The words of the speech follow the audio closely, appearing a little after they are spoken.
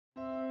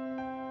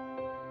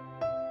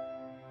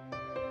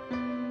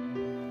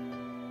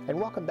And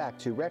welcome back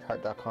to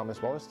redheart.com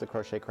as well as the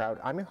Crochet Crowd.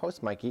 I'm your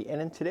host Mikey,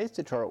 and in today's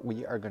tutorial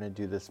we are going to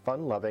do this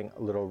fun-loving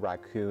little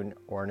raccoon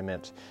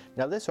ornament.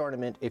 Now this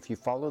ornament, if you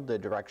follow the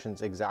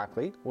directions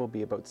exactly, will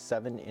be about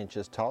 7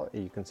 inches tall.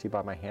 You can see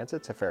by my hands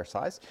it's a fair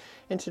size.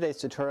 In today's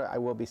tutorial I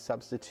will be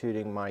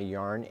substituting my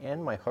yarn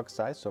and my hook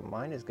size, so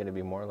mine is going to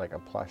be more like a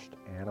plushed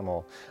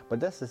animal. But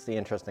this is the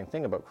interesting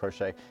thing about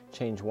crochet: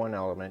 change one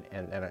element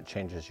and then it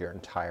changes your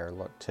entire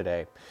look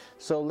today.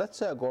 So let's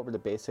go over the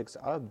basics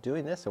of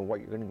doing this and what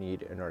you're going to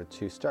need in order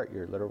to start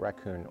your little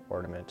raccoon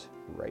ornament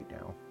right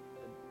now.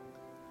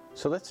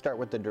 So let's start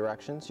with the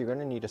directions. You're going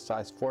to need a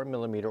size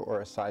 4mm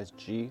or a size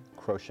G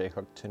crochet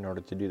hook in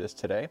order to do this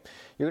today.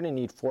 You're going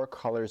to need 4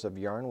 colors of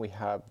yarn. We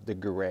have the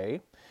gray.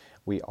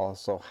 We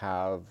also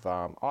have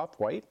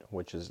off-white,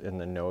 which is in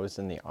the nose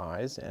and the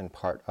eyes and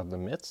part of the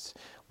mitts.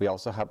 We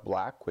also have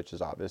black, which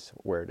is obvious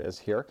where it is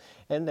here.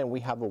 And then we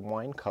have a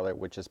wine color,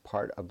 which is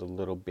part of the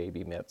little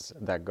baby mitts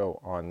that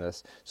go on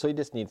this. So you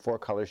just need 4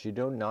 colors. You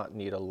do not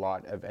need a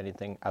lot of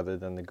anything other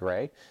than the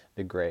gray.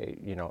 The gray,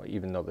 you know,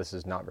 even though this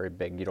is not very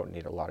big, you don't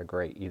need a lot of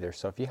gray either.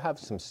 So if you have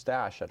some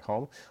stash at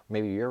home,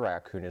 maybe your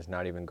raccoon is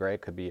not even gray,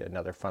 it could be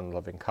another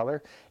fun-loving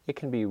color, it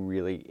can be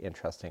really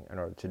interesting in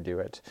order to do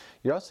it.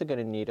 You're also going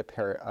to need a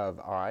pair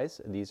of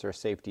eyes. These are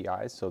safety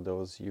eyes, so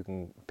those you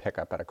can pick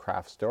up at a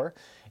craft store.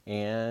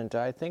 And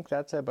I think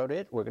that's about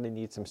it. We're going to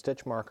need some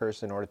stitch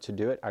markers in order to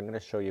do it. I'm going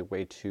to show you a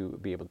way to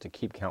be able to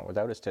keep count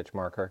without a stitch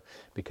marker,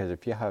 because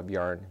if you have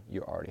yarn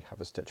you already have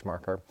a stitch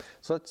marker.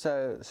 So let's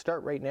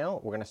start right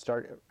now. We're going to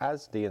start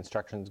as the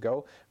instructions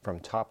go from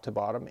top to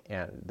bottom,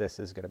 and this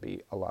is going to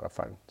be a lot of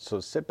fun. So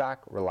sit back,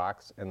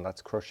 relax, and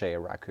let's crochet a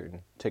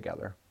raccoon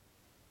together.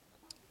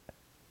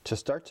 To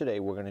start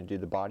today we're going to do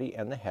the body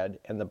and the head,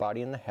 and the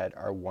body and the head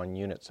are 1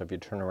 unit. So if you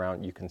turn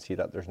around you can see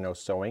that there's no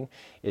sewing.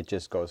 It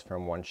just goes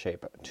from one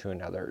shape to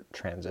another,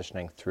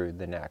 transitioning through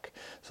the neck.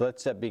 So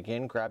let's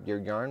begin. Grab your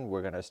yarn.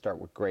 We're going to start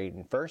with gray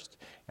first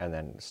and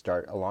then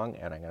start along,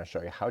 and I'm going to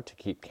show you how to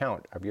keep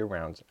count of your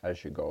rounds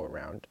as you go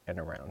around and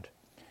around.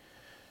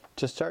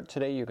 To start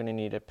today you're going to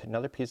need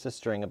another piece of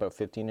string about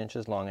 15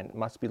 inches long, and it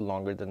must be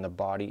longer than the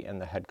body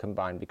and the head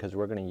combined, because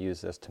we're going to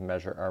use this to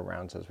measure our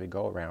rounds as we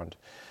go around.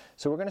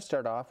 So we're going to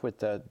start off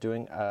with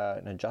doing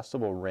an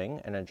adjustable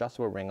ring. An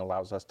adjustable ring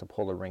allows us to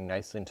pull the ring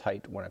nice and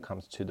tight when it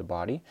comes to the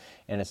body,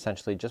 and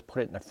essentially just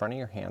put it in the front of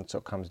your hand so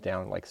it comes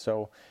down like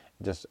so.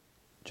 Just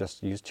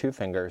use 2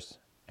 fingers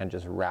and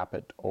just wrap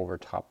it over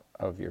top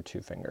of your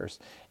 2 fingers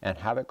and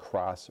have it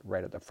cross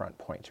right at the front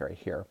point right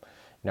here.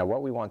 Now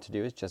what we want to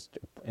do is just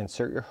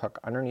insert your hook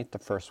underneath the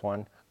first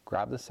one,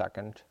 grab the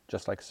second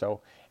just like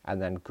so, and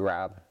then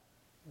grab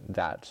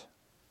that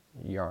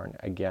yarn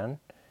again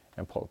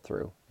and pull it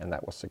through, and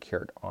that will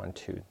secure it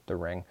onto the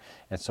ring.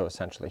 And so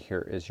essentially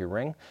here is your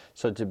ring.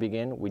 So to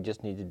begin we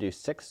just need to do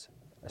 6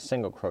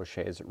 single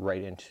crochets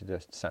right into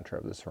the center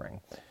of this ring.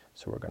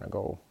 So we're going to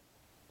go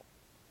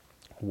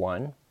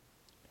 1,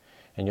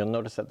 and you'll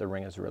notice that the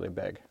ring is really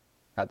big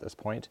at this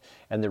point,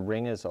 and the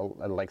ring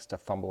likes to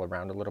fumble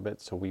around a little bit,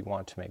 so we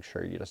want to make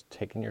sure you're just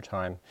taking your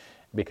time,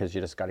 because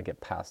you just got to get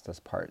past this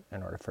part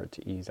in order for it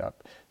to ease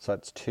up. So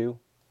that's 2,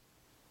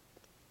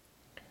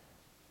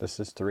 this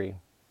is 3,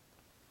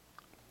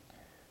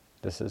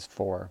 this is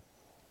 4,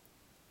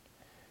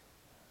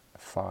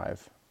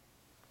 5,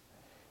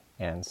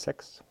 and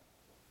 6.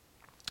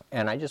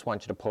 And I just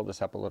want you to pull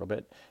this up a little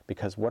bit,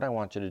 because what I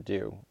want you to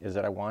do is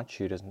that I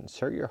want you to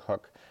insert your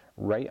hook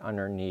right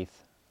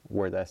underneath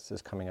where this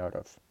is coming out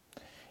of.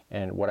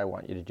 And what I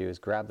want you to do is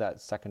grab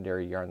that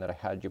secondary yarn that I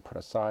had you put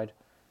aside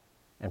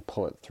and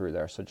pull it through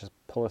there. So just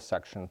pull a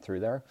section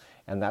through there,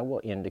 and that will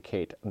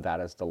indicate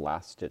that is the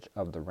last stitch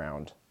of the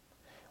round.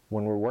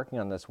 When we're working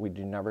on this we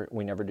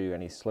never do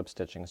any slip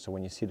stitching, so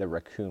when you see the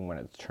raccoon, when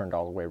it's turned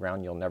all the way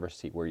around, you'll never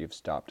see where you've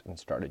stopped and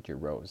started your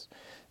rows,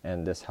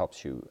 and this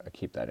helps you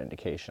keep that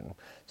indication.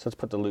 So let's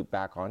put the loop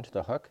back onto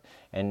the hook,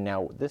 and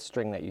now this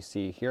string that you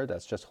see here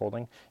that's just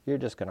holding, you're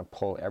just going to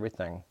pull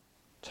everything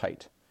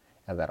tight,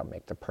 and that'll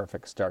make the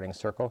perfect starting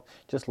circle.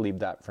 Just leave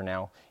that for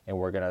now, and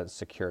we're going to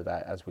secure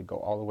that as we go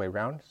all the way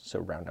around. So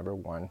round number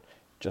 1,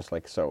 just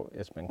like so,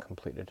 it's been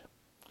completed.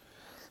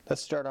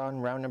 Let's start on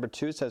round number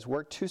 2. It says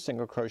work 2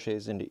 single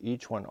crochets into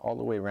each one all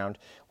the way around.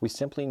 We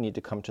simply need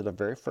to come to the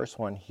very first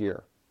one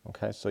here.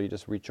 Okay, so you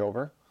just reach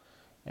over,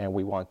 and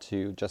we want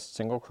to just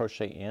single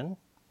crochet in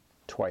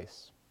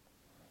twice.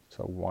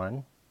 So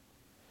 1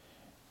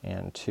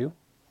 and 2,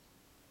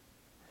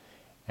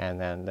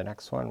 and then the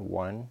next one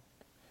 1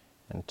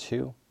 and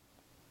 2,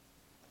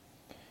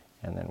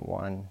 and then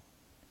 1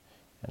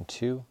 and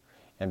 2,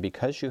 and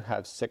because you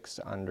have 6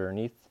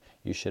 underneath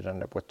you should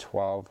end up with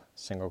 12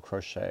 single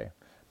crochet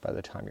by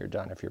the time you're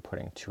done, if you're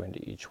putting 2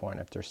 into each one,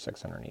 if there's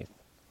 6 underneath.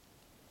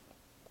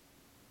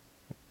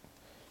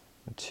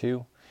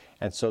 2,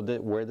 and so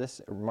where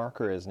this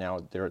marker is now,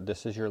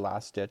 this is your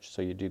last stitch,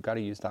 so you do got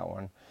to use that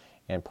one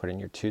and put in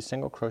your 2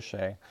 single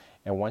crochet,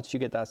 and once you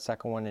get that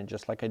second one in,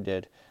 just like I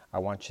did, I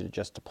want you to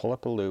just pull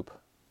up a loop,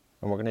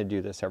 and we're going to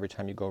do this every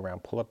time you go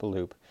around. Pull up a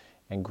loop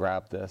and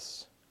grab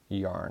this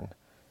yarn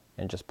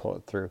and just pull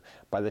it through.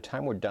 By the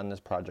time we're done this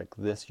project,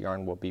 this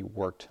yarn will be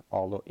worked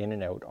in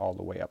and out all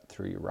the way up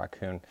through your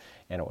raccoon,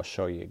 and it will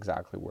show you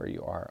exactly where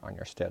you are on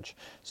your stitch.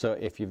 So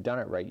if you've done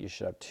it right, you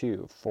should have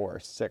 2, 4,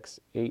 6,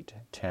 8,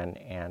 10,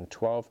 and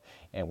 12,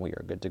 and we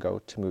are good to go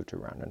to move to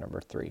round number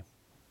 3.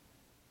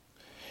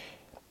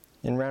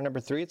 In round number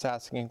 3, it's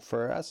asking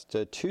for us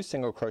to 2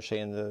 single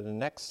crochet into the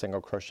next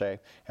single crochet,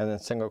 and then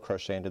single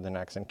crochet into the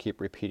next, and keep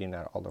repeating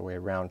that all the way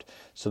around.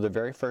 So the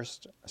very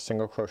first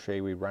single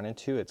crochet we run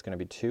into, it's going to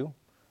be 2,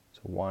 so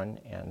 1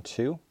 and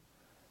 2.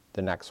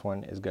 The next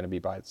one is going to be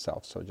by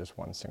itself, so just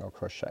 1 single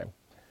crochet.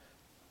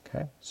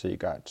 Okay, so you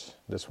got,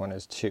 this one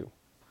is 2,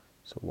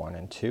 so 1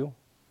 and 2.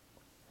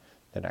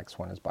 The next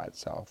one is by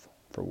itself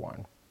for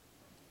 1.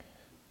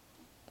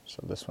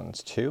 So this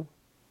one's 2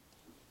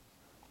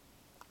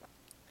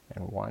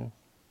 and 1,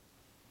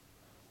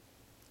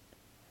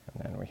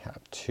 and then we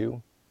have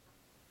 2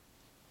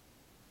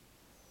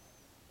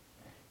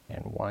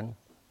 and 1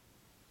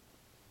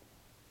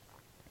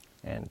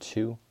 and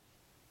 2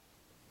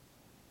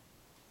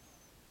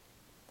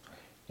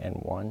 and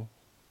 1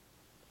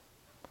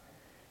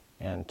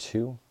 and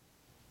 2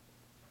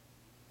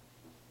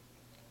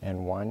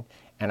 and 1.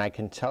 And I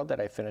can tell that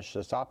I finished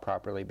this off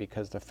properly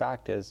because the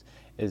fact is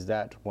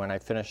that when I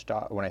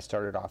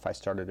started off, I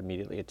started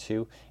immediately at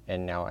 2,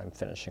 and now I'm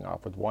finishing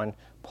off with 1.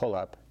 Pull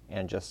up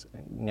and just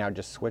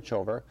switch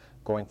over,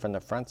 going from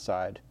the front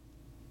side,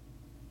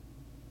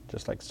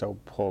 just like so.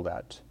 Pull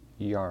that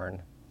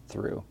yarn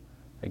through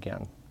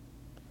again,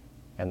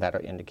 and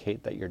that'll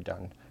indicate that you're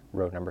done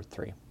row number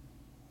 3.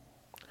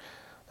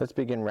 Let's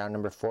begin round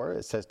number 4.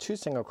 It says 2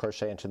 single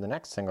crochet into the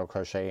next single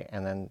crochet,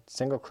 and then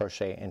single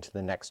crochet into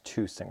the next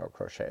 2 single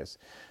crochets.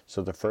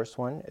 So the first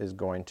one is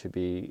going to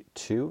be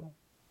 2,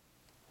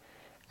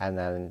 and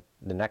then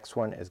the next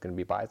one is going to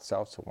be by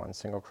itself, so 1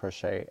 single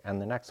crochet,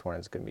 and the next one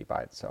is going to be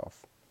by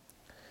itself.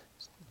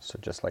 So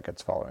just like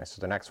it's following.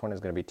 So the next one is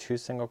going to be 2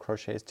 single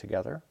crochets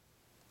together,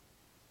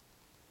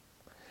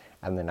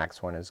 and the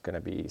next one is going to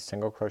be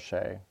single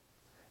crochet,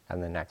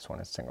 and the next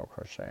one is single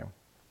crochet.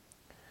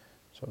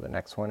 So the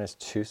next one is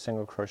 2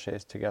 single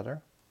crochets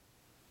together,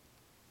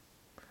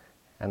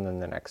 and then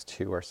the next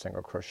 2 are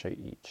single crochet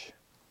each.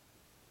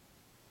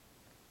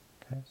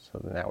 Okay, so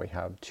now we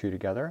have 2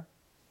 together,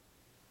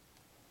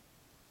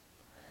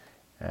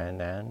 and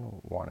then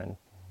 1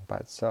 by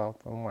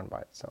itself and 1 by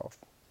itself.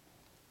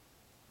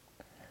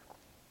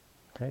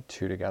 Okay,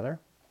 2 together,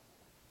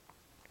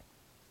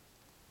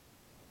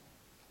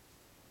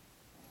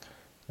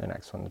 the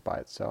next one's by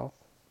itself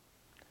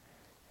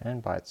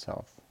and by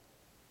itself.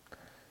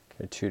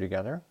 Okay, 2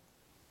 together,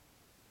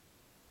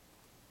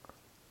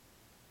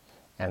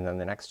 and then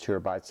the next 2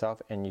 are by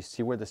itself, and you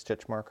see where the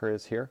stitch marker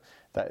is here?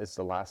 That is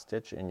the last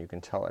stitch, and you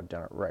can tell I've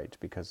done it right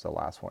because the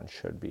last one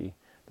should be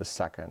the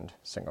second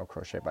single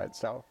crochet by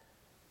itself.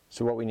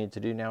 So what we need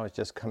to do now is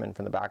just come in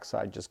from the back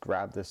side, just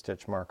grab the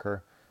stitch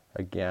marker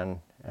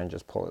again and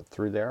just pull it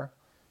through there,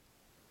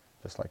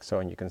 just like so,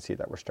 and you can see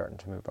that we're starting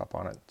to move up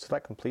on it. So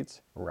that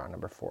completes round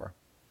number 4.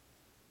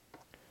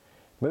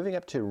 Moving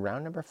up to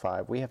round number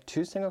 5, we have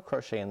 2 single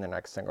crochet in the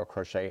next single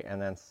crochet, and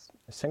then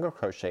single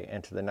crochet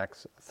into the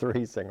next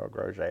 3 single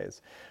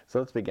crochets. So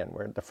let's begin.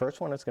 The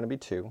first one is going to be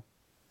 2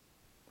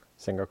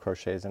 single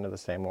crochets into the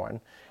same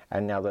one,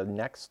 and now the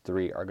next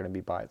 3 are going to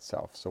be by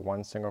itself. So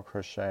 1 single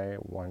crochet,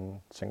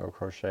 1 single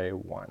crochet,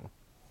 1.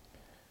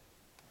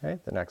 Okay,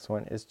 the next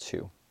one is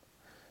 2.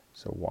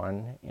 So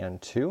 1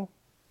 and 2,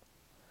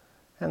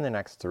 and the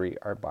next 3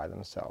 are by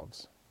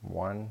themselves.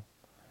 1,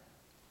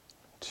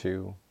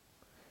 2,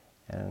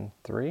 and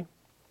 3.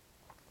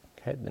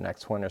 Okay, the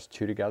next one is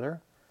 2 together,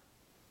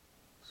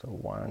 so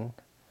 1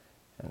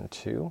 and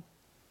 2,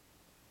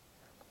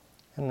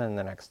 and then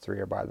the next 3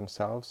 are by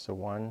themselves, so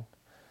 1,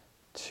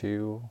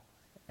 2,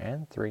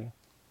 and 3.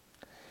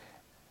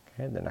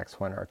 Okay, the next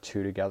one are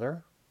 2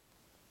 together,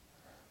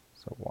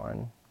 so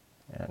 1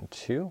 and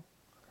 2,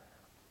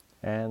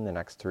 and the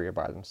next 3 are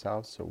by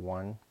themselves, so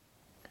 1,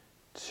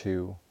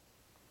 2,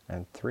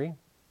 and 3.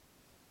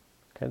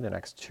 Okay, the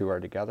next 2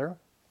 are together,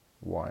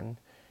 1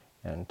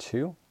 and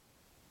 2,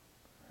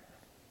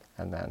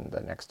 and then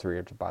the next 3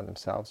 are by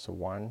themselves, so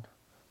 1,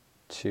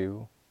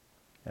 2,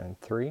 and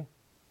 3.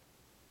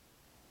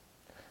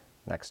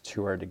 Next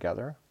 2 are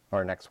together,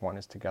 or next 1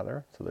 is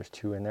together, so there's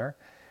 2 in there.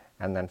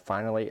 And then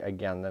finally,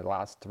 again, the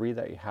last 3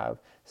 that you have,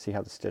 see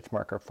how the stitch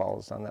marker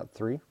follows on that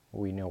 3?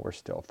 We know we're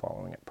still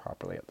following it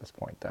properly at this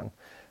point then.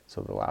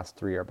 So the last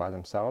 3 are by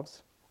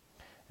themselves,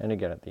 and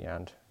again at the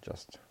end,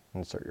 just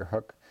insert your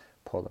hook,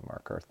 pull the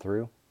marker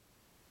through,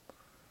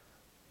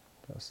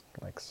 just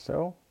like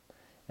so,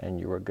 and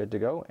you are good to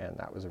go, and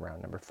that was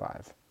round number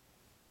 5.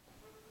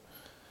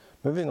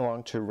 Moving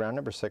along to round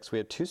number 6, we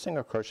had 2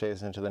 single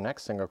crochets into the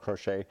next single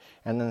crochet,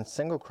 and then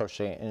single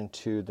crochet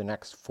into the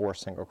next 4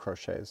 single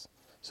crochets.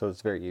 So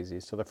it's very easy.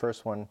 So the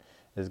first one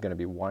is going to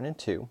be 1 and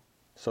 2.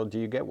 So do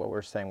you get what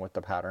we're saying with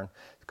the pattern?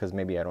 Because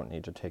maybe I don't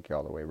need to take you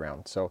all the way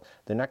around. So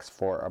the next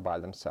 4 are by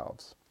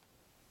themselves.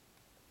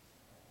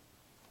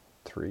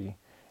 3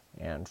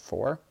 and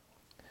 4.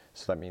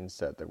 So that means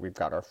that we've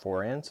got our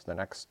 4 in, so the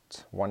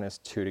next one is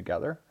 2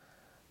 together,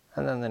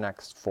 and then the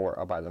next 4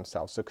 are by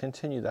themselves. So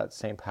continue that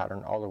same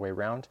pattern all the way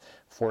around.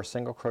 4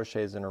 single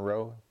crochets in a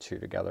row, 2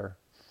 together,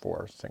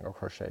 4 single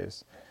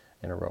crochets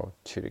in a row,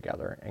 2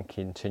 together, and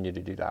continue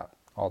to do that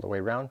all the way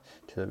around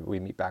till we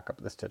meet back up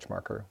at the stitch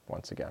marker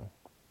once again.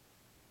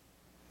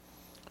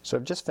 So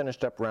I've just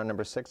finished up round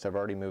number 6. I've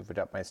already moved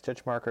up my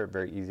stitch marker,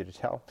 very easy to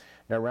tell.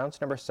 Now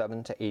rounds number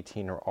 7 to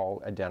 18 are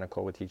all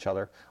identical with each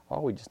other.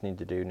 All we just need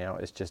to do now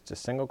is just a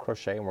single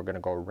crochet, and we're going to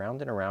go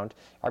around and around.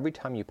 Every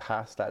time you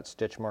pass that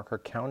stitch marker,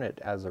 count it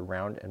as a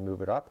round and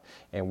move it up,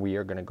 and we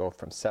are going to go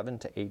from 7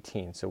 to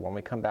 18. So when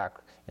we come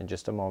back in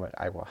just a moment,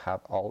 I will have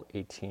all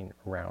 18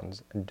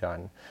 rounds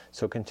done.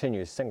 So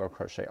continue single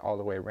crochet all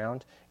the way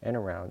around and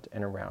around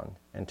and around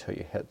until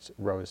you hit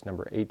rows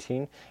number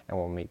 18, and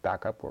we'll meet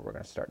back up where we're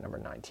going to start number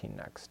 19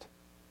 next.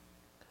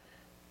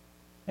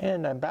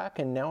 And I'm back,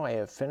 and now I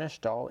have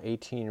finished all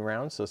 18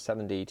 rounds. So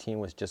 7 to 18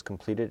 was just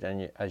completed,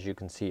 and as you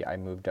can see, I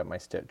moved up my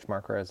stitch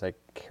marker as I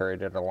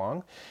carried it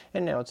along.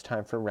 And now it's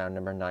time for round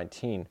number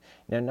 19.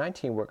 Now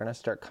 19, we're going to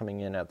start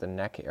coming in at the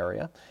neck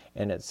area,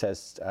 and it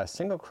says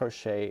single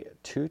crochet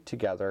 2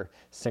 together,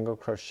 single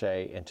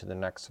crochet into the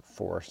next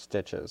 4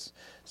 stitches.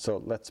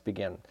 So let's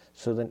begin.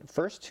 So the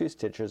first 2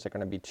 stitches are going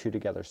to be 2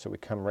 together. So we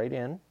come right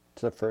in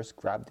to the first,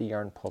 grab the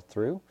yarn, pull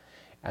through,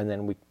 and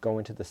then we go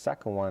into the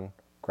second one,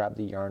 grab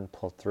the yarn,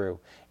 pull through,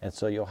 and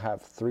so you'll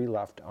have 3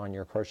 left on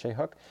your crochet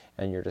hook,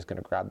 and you're just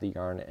going to grab the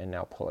yarn and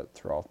now pull it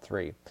through all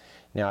 3.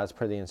 Now as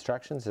per the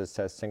instructions, it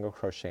says single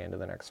crochet into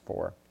the next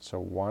 4. So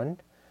 1,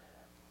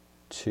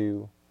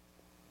 2,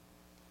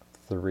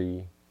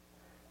 3,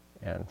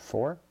 and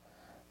 4,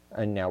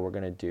 and now we're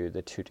going to do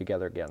the 2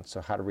 together again. So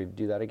how do we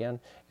do that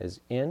again? Is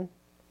in,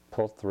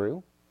 pull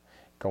through,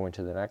 go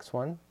into the next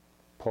one,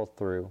 pull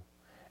through,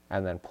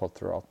 and then pull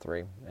through all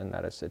 3, and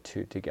that is a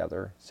 2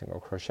 together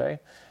single crochet,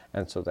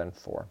 and so then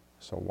 4.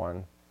 So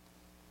 1,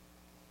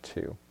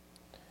 2,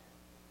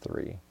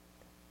 3,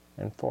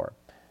 and 4,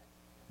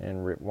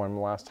 and one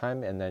last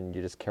time, and then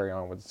you just carry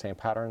on with the same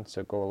pattern.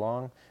 So go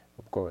along,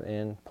 go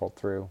in, pull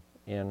through,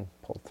 and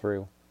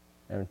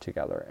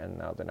together, and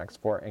now the next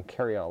 4, and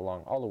carry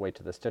along all the way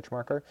to the stitch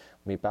marker.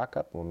 Meet back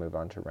up, we'll move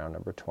on to round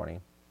number 20.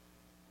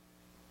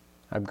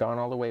 I've gone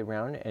all the way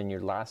around, and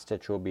your last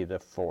stitch will be the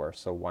 4.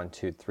 So 1,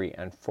 2, 3,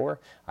 and 4.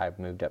 I've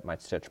moved up my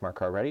stitch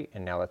marker already,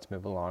 and now let's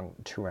move along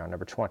to round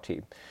number 20.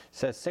 It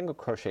says single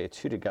crochet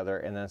 2 together,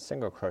 and then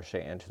single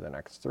crochet into the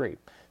next 3.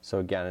 So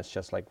again, it's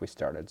just like we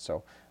started.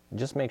 So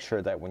just make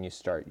sure that when you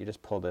start, you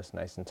just pull this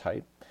nice and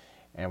tight,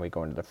 and we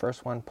go into the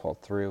first one, pull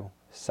through,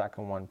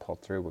 second one, pull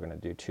through. We're going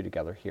to do 2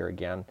 together here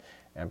again,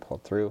 and pull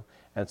through,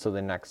 and so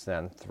the next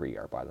then 3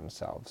 are by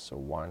themselves. So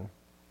 1,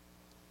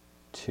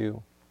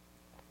 2,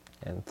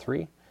 and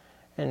 3,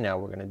 and now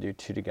we're going to do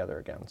 2 together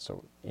again.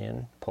 So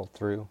in, pull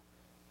through,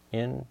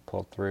 and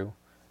pull through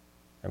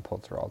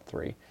all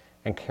 3,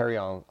 and carry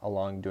on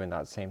along doing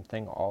that same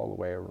thing all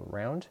the way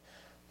around.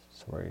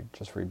 So we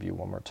just review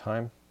one more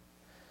time.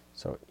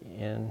 So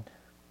in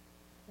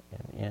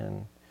and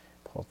in,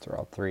 pull through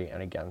all 3,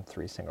 and again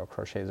 3 single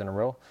crochets in a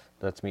row.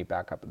 Let's meet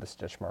back up at the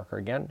stitch marker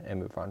again and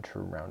move on to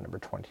round number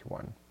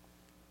 21.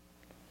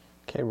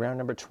 Okay, round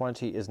number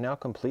 20 is now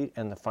complete,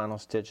 and the final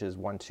stitch is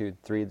 1, 2,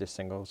 3, the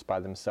singles by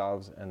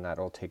themselves, and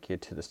that'll take you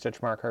to the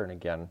stitch marker, and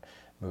again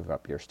move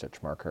up your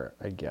stitch marker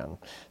again.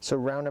 So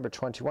round number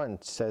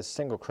 21 says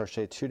single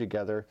crochet 2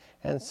 together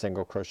and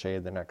single crochet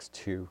the next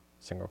 2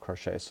 single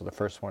crochets. So the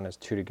first one is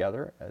 2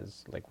 together,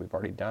 as like we've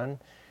already done,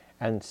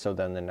 and so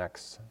then the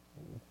next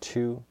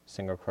 2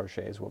 single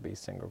crochets will be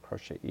single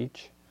crochet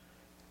each,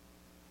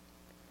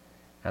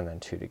 and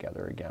then 2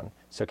 together again.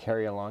 So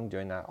carry along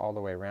doing that all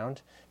the way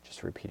around,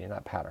 just repeating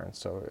that pattern.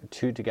 So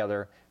 2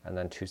 together and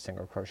then 2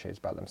 single crochets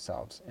by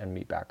themselves, and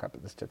meet back up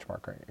at the stitch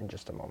marker in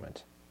just a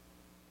moment.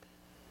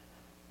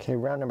 Okay,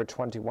 round number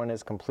 21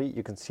 is complete.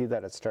 You can see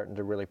that it's starting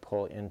to really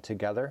pull in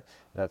together.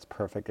 That's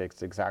perfect.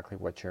 It's exactly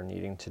what you're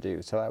needing to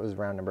do. So that was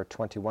round number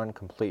 21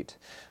 complete.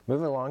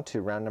 Moving along to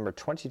round number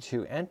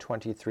 22 and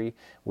 23,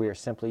 we are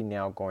simply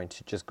now going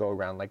to just go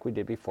around like we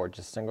did before,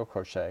 just single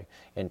crochet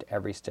into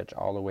every stitch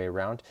all the way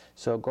around.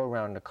 So go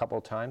around a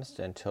couple times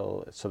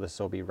until, so this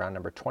will be round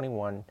number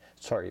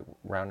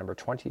round number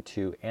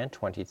 22 and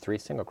 23,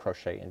 single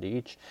crochet into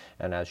each,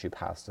 and as you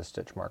pass the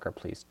stitch marker,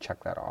 please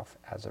check that off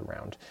as a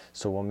round.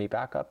 So we'll meet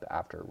back up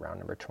after round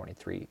number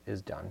 23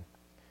 is done.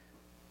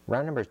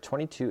 Round numbers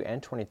 22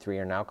 and 23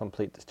 are now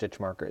complete. The stitch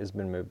marker has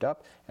been moved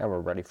up, and we're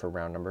ready for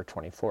round number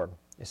 24.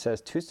 It says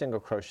 2 single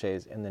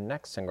crochets in the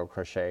next single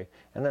crochet,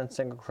 and then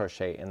single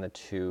crochet in the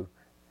 2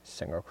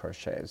 single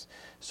crochets.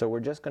 So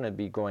we're just going to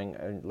be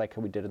going like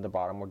we did at the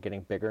bottom. We're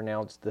getting bigger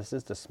now. This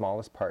is the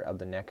smallest part of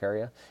the neck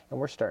area, and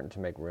we're starting to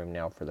make room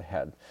now for the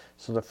head.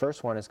 So the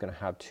first one is going to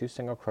have 2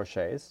 single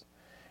crochets,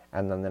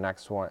 and then the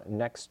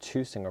next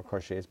 2 single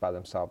crochets by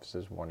themselves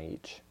is 1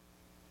 each.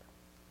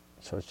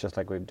 So it's just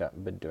like we've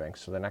been doing.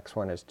 So the next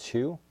one is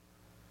 2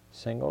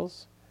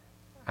 singles,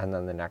 and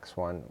then the next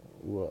one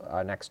will,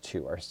 next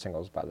two are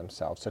singles by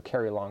themselves. So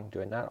carry along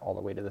doing that all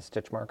the way to the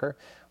stitch marker.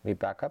 We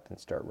back up and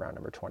start round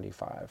number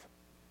 25.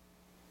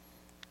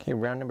 Okay,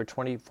 round number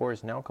 24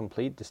 is now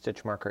complete. The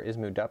stitch marker is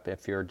moved up.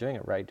 If you're doing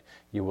it right,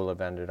 you will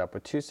have ended up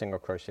with 2 single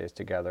crochets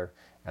together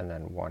and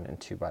then 1 and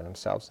 2 by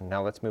themselves. And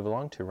now let's move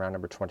along to round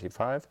number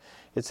 25.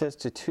 It says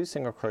to 2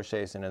 single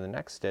crochets into the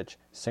next stitch,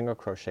 single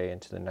crochet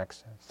into the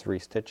next 3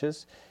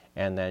 stitches,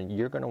 and then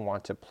you're going to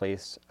want to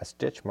place a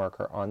stitch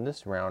marker on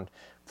this round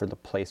for the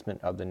placement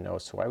of the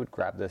nose. So I would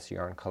grab this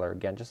yarn color,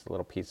 again just a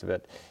little piece of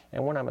it,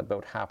 and when I'm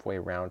about halfway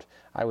around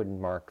I would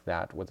mark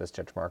that with a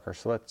stitch marker.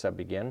 So let's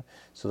begin.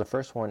 So the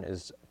first one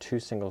is 2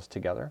 singles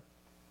together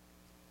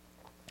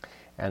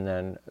and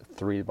then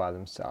 3 by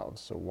themselves.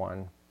 So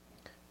 1,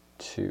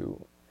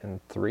 2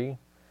 and 3.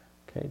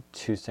 Okay,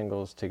 2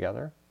 singles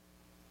together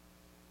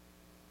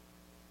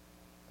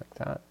like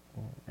that,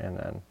 and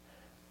then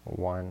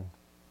 1,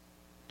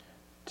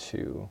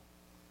 2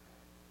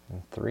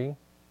 and 3,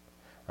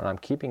 and I'm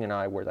keeping an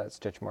eye where that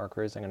stitch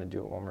marker is. I'm going to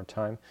do it one more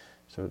time.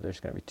 So there's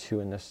going to be 2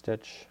 in this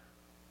stitch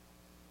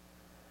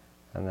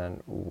and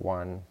then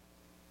 1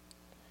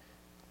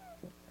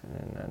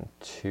 and then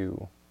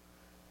 2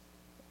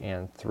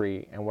 and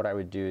 3, and what I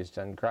would do is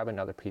then grab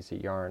another piece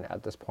of yarn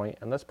at this point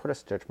and let's put a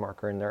stitch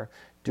marker in there.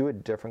 Do a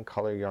different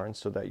color yarn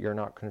so that you're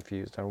not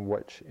confused on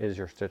which is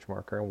your stitch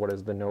marker and what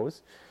is the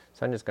nose.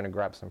 So I'm just going to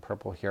grab some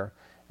purple here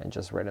and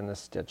just right in this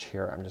stitch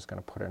here I'm just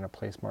going to put in a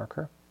place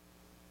marker.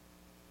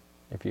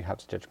 If you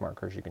have stitch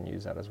markers you can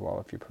use that as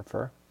well if you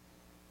prefer.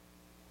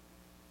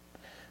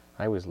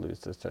 I always lose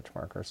the stitch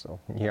marker, so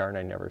yarn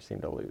I never seem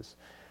to lose.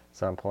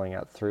 So I'm pulling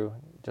out through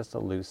just a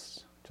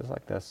loose, just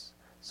like this,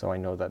 so I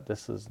know that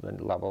this is the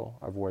level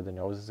of where the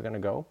nose is going to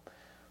go.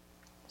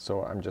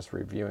 So I'm just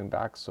reviewing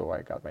back. So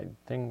I got my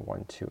thing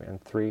 1, 2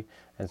 and 3,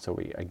 and so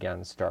we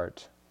again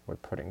start with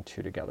putting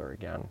 2 together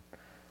again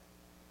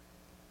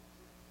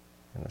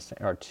in the same,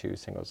 or 2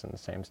 singles in the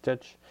same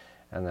stitch,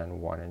 and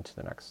then 1 into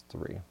the next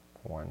 3.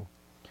 1,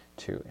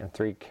 2 and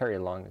 3. Carry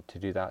along to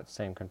do that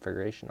same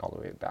configuration all the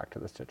way back to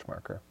the stitch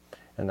marker,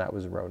 and that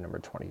was row number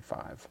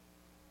 25.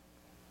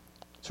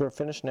 So we're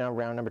finished now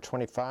round number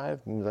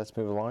 25. Let's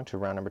move along to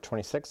round number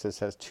 26. It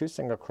says 2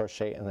 single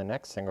crochet in the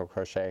next single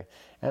crochet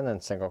and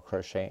then single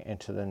crochet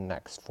into the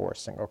next 4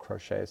 single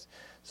crochets.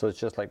 So it's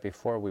just like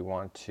before. We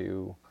want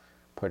to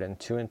put in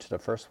 2 into the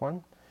first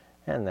one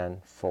and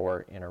then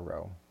 4 in a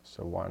row.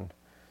 So 1,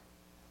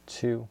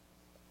 2,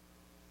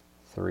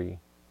 3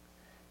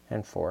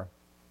 and 4,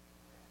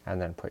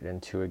 and then put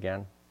in 2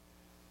 again,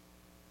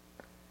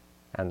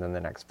 and then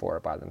the next 4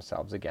 by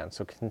themselves again.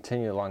 So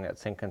continue along that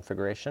same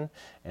configuration,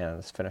 and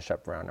let's finish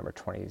up round number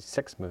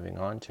 26, moving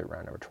on to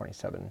round number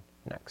 27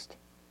 next.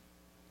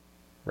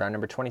 Round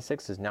number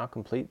 26 is now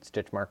complete.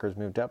 Stitch markers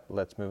moved up.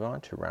 Let's move on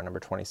to round number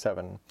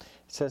 27. It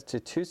says to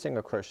 2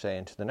 single crochet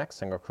into the next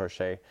single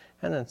crochet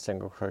and then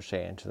single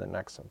crochet into the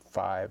next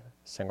 5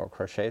 single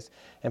crochets,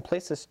 and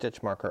place a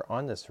stitch marker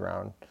on this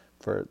round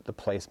for the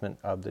placement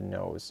of the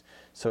nose.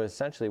 So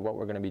essentially what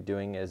we're going to be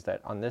doing is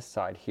that on this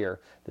side here,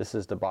 this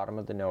is the bottom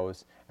of the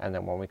nose, and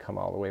then when we come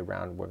all the way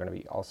around we're going to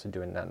be also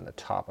doing then the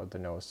top of the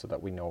nose so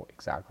that we know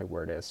exactly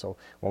where it is. So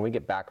when we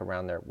get back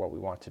around there, what we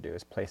want to do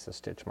is place a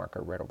stitch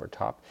marker right over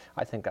top.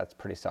 I think that's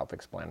pretty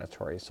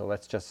self-explanatory. So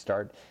let's just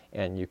start,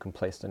 and you can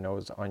place the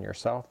nose on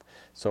yourself.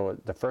 So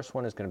the first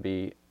one is going to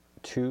be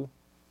 2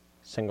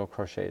 single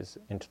crochets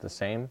into the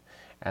same,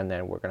 and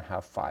then we're going to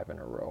have 5 in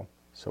a row.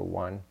 So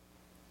 1,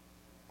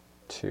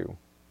 2,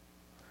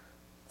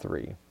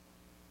 3,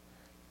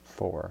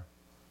 4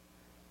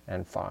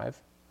 and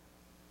 5.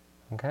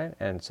 Okay,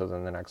 and so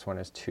then the next one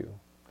is 2.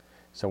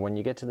 So when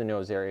you get to the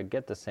nose area,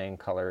 get the same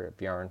color of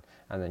yarn,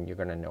 and then you're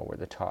going to know where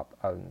the top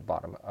and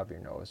bottom of your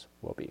nose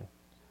will be.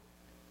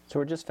 So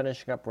we're just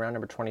finishing up round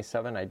number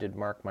 27. I did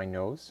mark my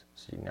nose,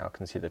 so you now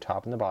can see the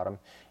top and the bottom,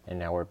 and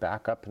now we're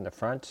back up in the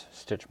front.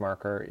 Stitch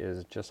marker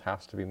is just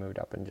has to be moved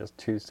up in just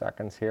 2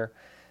 seconds here.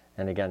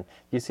 And again,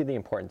 you see the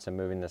importance of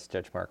moving the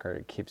stitch marker.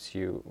 It keeps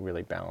you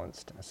really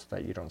balanced so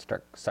that you don't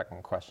start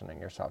second questioning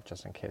yourself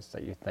just in case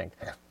that you think,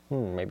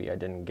 maybe I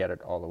didn't get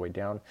it all the way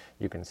down.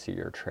 You can see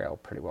your trail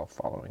pretty well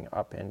following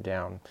up and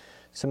down.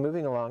 So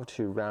moving along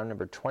to round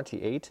number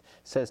 28,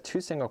 says 2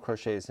 single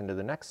crochets into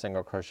the next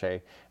single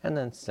crochet and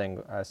then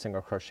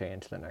single crochet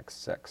into the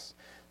next 6.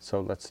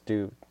 So let's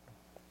do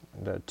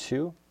the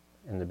 2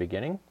 in the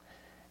beginning,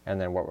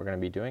 and then what we're going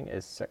to be doing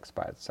is 6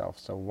 by itself.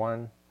 So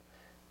 1,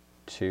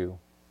 2,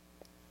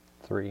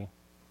 3,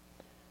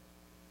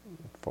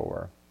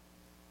 4,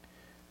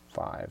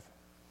 5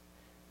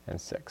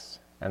 and 6,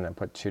 and then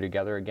put 2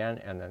 together again,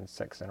 and then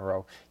 6 in a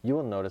row. You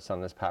will notice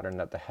on this pattern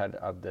that the head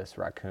of this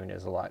raccoon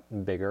is a lot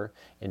bigger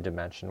in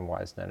dimension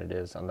wise than it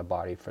is on the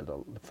body for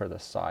the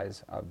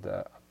size of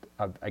the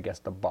I guess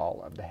the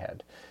ball of the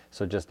head.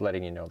 So just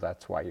letting you know,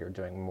 that's why you're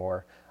doing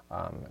more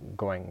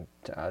going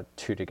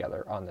 2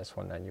 together on this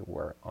one than you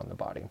were on the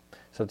body.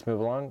 So let's move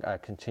along,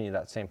 continue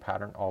that same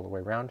pattern all the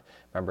way around.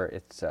 Remember,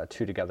 it's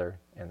 2 together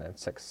and then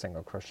 6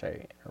 single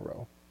crochet in a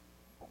row.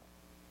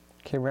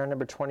 Okay, round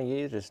number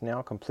 28 is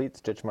now complete.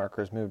 Stitch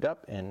marker is moved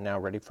up and now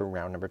ready for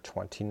round number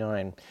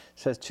 29. It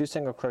says 2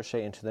 single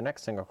crochet into the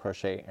next single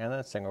crochet and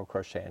then single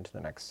crochet into the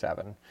next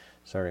 7.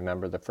 So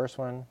remember the first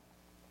one.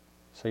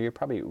 So you're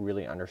probably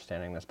really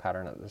understanding this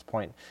pattern at this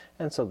point.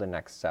 And so the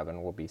next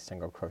 7 will be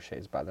single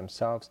crochets by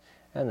themselves,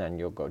 and then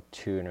you'll go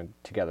 2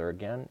 together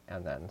again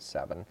and then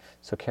 7.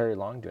 So carry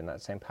along doing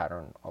that same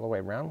pattern all the way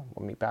around.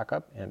 We'll meet back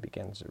up and it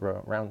begins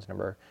rounds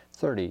number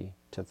 30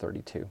 to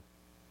 32.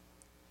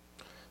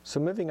 So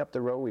moving up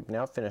the row, we've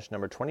now finished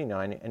number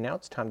 29, and now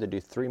it's time to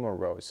do 3 more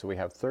rows. So we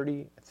have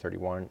 30,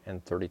 31,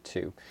 and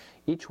 32.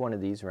 Each one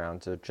of these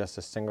rounds are just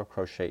a single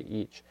crochet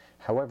each.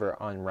 However,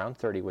 on round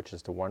 30, which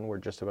is the one we're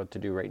just about to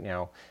do right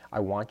now, I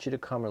want you to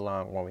come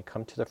along when we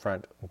come to the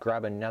front,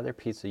 grab another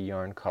piece of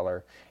yarn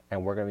color,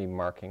 and we're going to be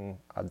marking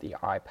the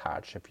eye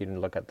patch. If you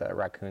didn't look at the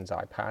raccoon's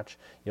eye patch,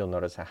 you'll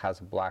notice it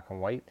has black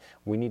and white.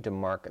 We need to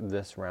mark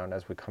this round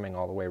as we're coming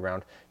all the way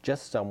around,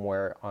 just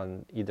somewhere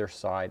on either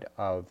side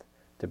of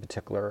the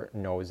particular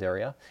nose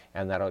area,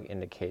 and that'll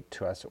indicate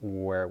to us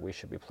where we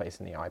should be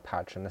placing the eye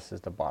patch, and this is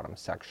the bottom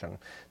section.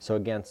 So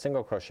again,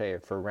 single crochet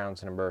for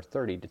rounds number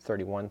 30 to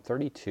 31,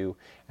 32,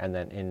 and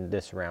then in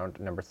this round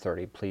number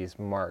 30, please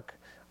mark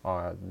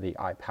the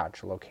eye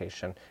patch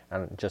location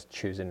and just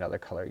choose another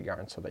color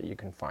yarn so that you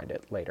can find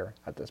it later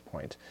at this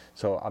point.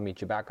 So I'll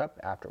meet you back up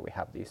after we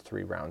have these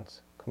 3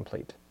 rounds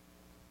complete.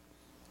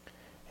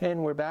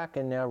 And we're back,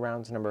 and now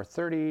rounds number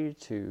 30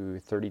 to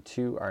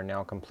 32 are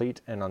now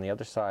complete, and on the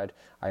other side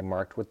I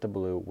marked with the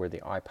blue where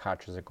the eye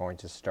patches are going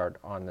to start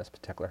on this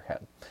particular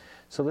head.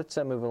 So let's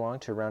move along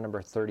to round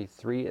number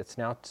 33. It's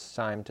now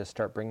time to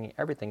start bringing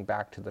everything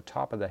back to the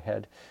top of the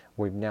head.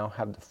 We now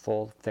have the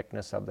full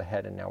thickness of the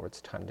head, and now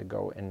it's time to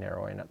go and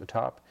narrow in at the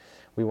top.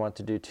 We want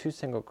to do 2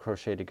 single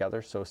crochet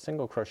together, so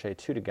single crochet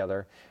 2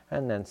 together,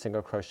 and then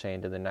single crochet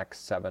into the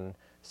next 7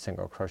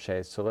 single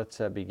crochets. So let's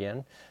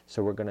begin.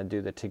 So we're going to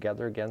do the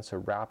together again, so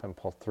wrap and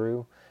pull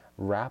through,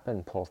 wrap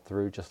and pull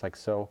through just like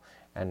so,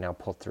 and now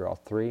pull through all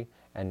 3,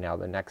 and now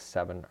the next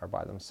 7 are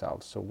by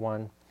themselves. So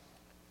 1,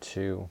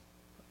 2,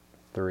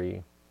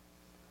 3,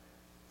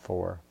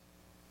 4,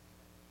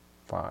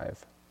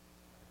 5,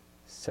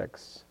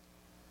 6,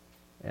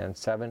 and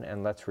 7.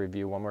 And let's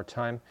review one more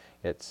time.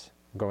 It's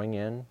going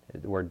in,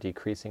 we're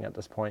decreasing at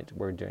this point,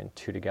 we're doing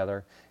 2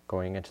 together,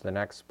 going into the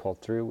next, pull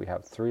through, we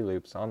have 3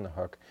 loops on the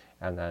hook,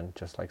 and then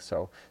just like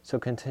so. So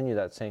continue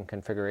that same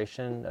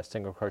configuration, a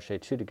single crochet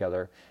 2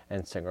 together,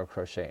 and single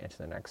crochet into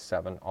the next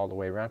 7 all the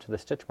way around to the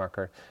stitch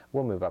marker.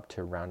 We'll move up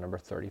to round number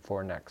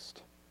 34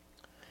 next.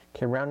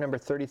 Okay, round number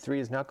 33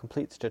 is now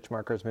complete. Stitch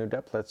marker is moved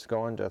up. Let's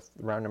go on to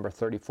round number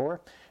 34.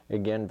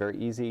 Again, very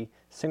easy,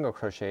 single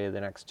crochet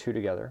the next 2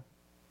 together,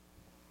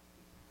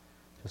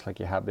 just like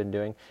you have been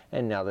doing,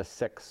 and now the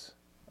 6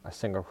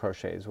 single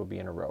crochets will be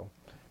in a row.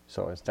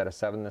 So instead of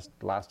 7 this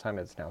last time,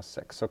 it's now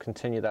 6. So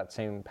continue that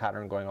same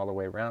pattern going all the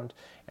way around,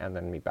 and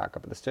then meet back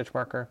up at the stitch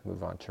marker,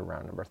 move on to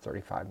round number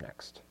 35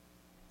 next.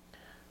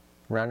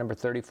 Round number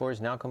 34 is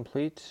now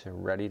complete,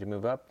 ready to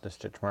move up. The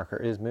stitch marker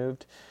is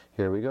moved.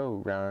 Here we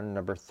go, round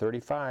number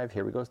 35.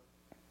 Here we go,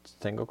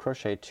 single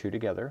crochet 2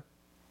 together,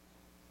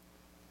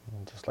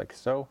 just like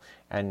so,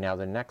 and now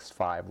the next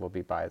 5 will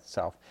be by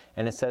itself,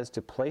 and it says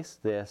to place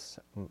this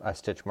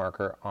stitch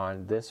marker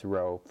on this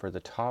row for the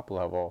top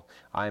level.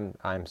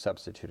 I'm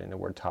substituting the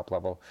word top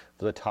level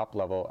for the top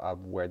level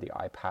of where the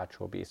eye patch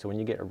will be. So when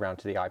you get around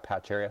to the eye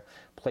patch area,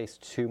 place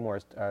 2 more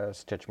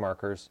stitch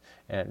markers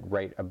and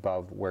right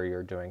above where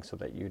you're doing, so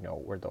that you know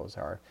where those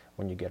are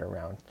when you get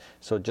around.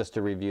 So just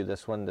to review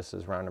this one, this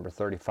is round number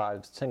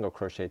 35, single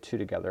crochet 2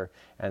 together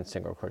and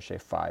single crochet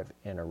 5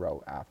 in a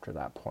row after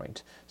that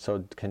point.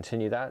 So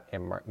continue that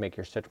and make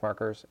your stitch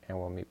markers, and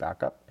we'll meet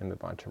back up and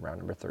move on to round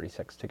number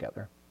 36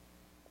 together.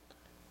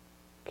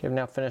 Okay, I've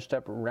now finished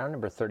up round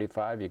number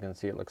 35. You can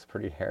see it looks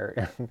pretty hairy.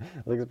 It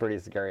looks pretty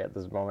scary at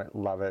this moment.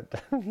 Love it.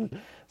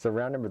 So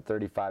round number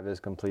 35 is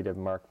completed.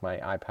 Mark my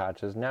eye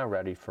patches. Now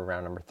ready for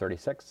round number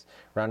 36.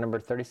 Round number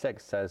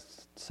 36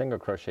 says single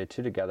crochet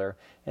 2 together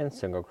and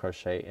single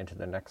crochet into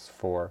the next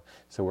 4.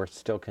 So we're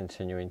still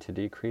continuing to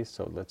decrease.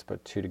 So let's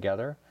put 2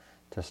 together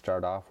to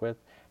start off with,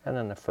 and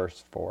then the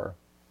first 4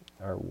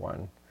 are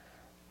 1,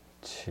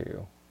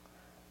 2,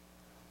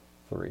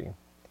 3,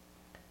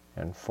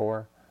 and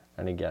 4.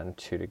 And again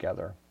 2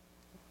 together,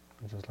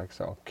 just like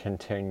so.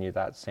 Continue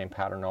that same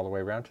pattern all the way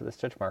around to the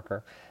stitch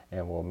marker,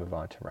 and we'll move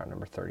on to round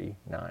number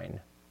 39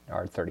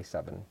 or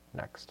 37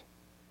 next.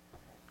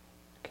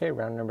 Okay,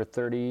 round number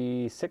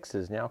 36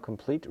 is now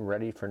complete,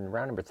 ready for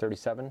round number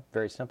 37.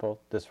 Very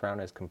simple. This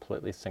round is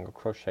completely single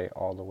crochet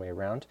all the way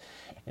around,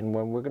 and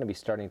when we're going to be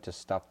starting to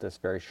stuff this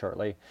very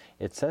shortly,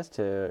 it says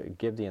to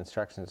give the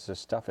instructions to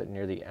stuff it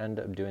near the end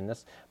of doing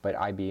this, but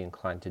I'd be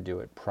inclined to do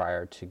it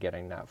prior to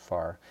getting that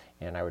far,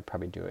 and I would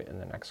probably do it in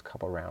the next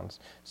couple rounds.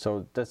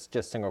 So let's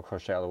just single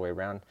crochet all the way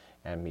around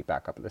and meet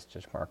back up at the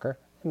stitch marker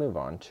and move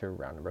on to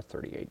round number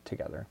 38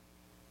 together.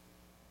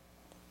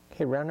 Okay,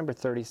 Okay, round number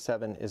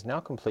 37 is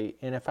now complete,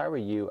 and if I were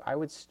you, I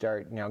would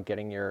start now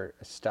getting your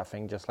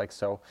stuffing just like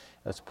so.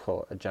 Let's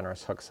pull a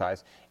generous hook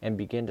size and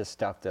begin to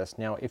stuff this.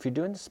 Now, if you're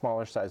doing the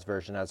smaller size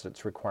version as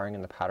it's requiring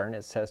in the pattern,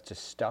 it says to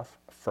stuff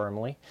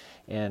firmly,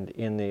 and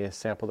in the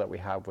sample that we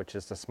have, which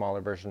is the smaller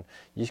version,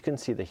 you can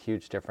see the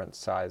huge different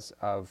size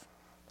of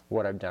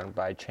what I've done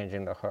by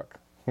changing the hook.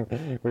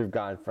 We've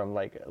gone from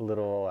like a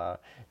little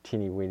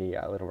teeny weeny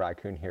little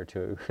raccoon here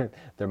to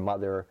the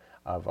mother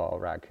of all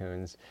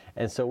raccoons.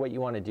 And so what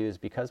you want to do is,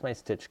 because my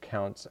stitch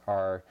counts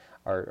our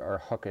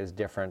hook is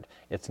different,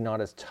 it's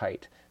not as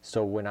tight.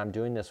 So when I'm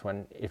doing this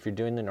one, if you're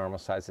doing the normal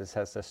size, it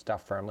says to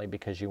stuff firmly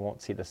because you won't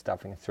see the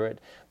stuffing through it.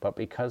 But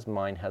because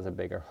mine has a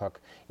bigger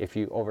hook, if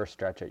you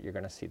overstretch it, you're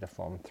going to see the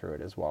foam through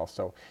it as well.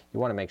 So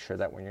you want to make sure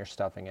that when you're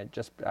stuffing it,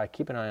 just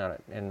keep an eye on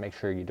it and make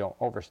sure you don't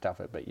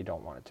overstuff it, but you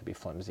don't want it to be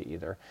flimsy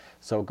either.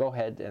 So go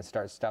ahead and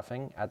start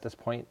stuffing at this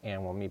point,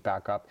 and we'll meet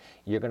back up.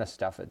 You're going to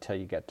stuff it till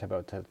you get to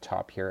about the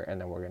top here,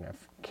 and then we're going to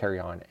carry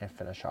on and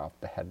finish off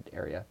the head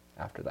area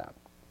after that.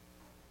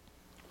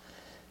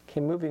 Okay,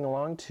 moving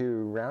along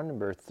to round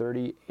number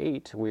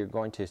 38, we're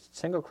going to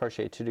single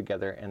crochet 2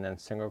 together and then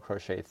single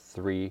crochet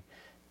 3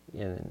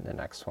 in the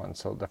next one.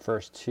 So the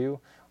first 2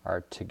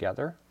 are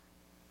together,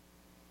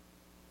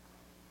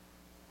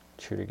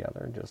 2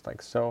 together just like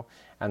so,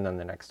 and then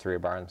the next 3 are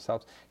by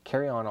themselves.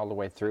 Carry on all the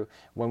way through.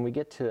 When we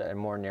get to a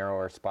more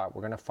narrower spot,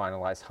 we're going to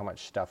finalize how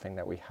much stuffing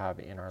that we have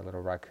in our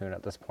little raccoon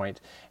at this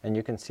point, and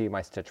you can see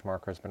my stitch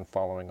marker has been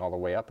following all the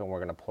way up, and we're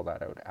going to pull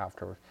that out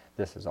after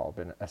this has all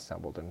been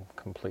assembled and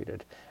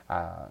completed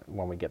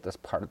when we get this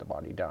part of the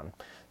body done.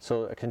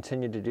 So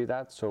continue to do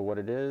that. So what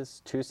it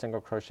is, 2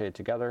 single crochet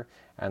together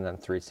and then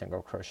 3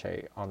 single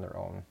crochet on their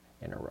own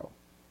in a row.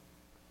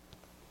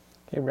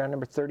 Okay, round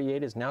number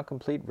 38 is now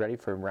complete, ready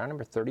for round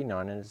number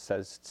 39, and it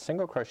says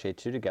single crochet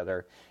 2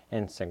 together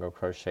and single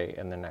crochet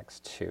in the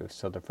next 2.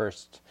 So the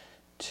first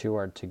 2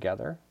 are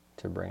together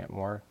to bring it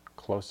more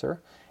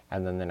closer,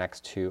 and then the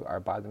next 2 are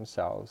by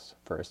themselves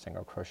for a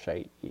single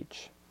crochet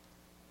each.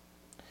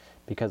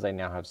 Because I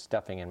now have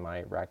stuffing in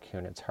my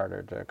raccoon, it's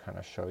harder to kind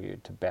of show you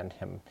to bend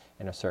him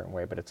in a certain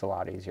way, but it's a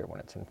lot easier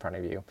when it's in front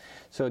of you.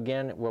 So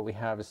again, what we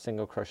have is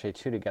single crochet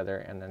 2 together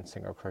and then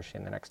single crochet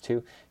in the next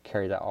 2.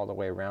 Carry that all the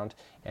way around,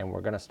 and we're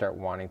going to start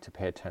wanting to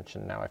pay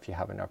attention now if you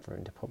have enough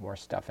room to put more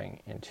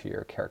stuffing into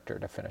your character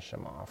to finish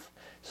him off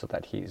so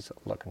that he's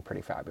looking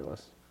pretty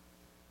fabulous.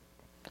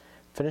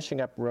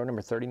 Finishing up row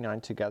number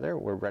 39 together,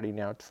 we're ready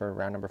now for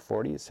round number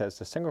 40. It says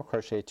to single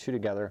crochet 2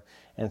 together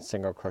and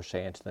single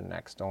crochet into the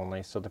next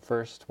only. So the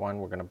first one,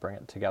 we're going to bring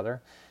it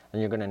together,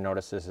 and you're going to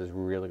notice this is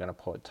really going to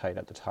pull it tight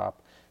at the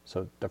top.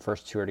 So the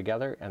first 2 are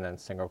together and then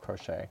single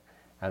crochet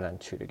and then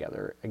 2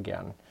 together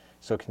again.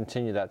 So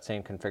continue that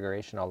same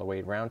configuration all the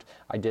way around.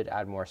 I did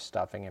add more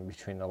stuffing in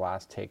between the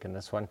last take and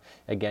this one.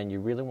 Again, you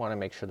really want to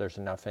make sure there's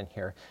enough in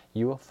here.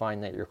 You will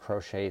find that your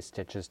crochet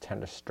stitches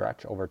tend to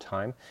stretch over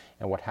time,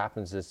 and what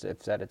happens is if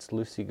that it's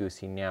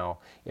loosey-goosey now,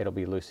 it'll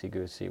be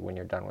loosey-goosey when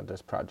you're done with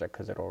this project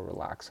because it'll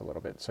relax a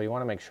little bit. So you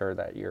want to make sure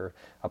that you're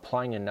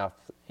applying enough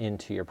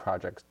into your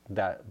project,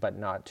 but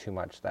not too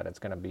much that it's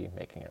going to be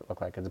making it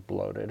look like it's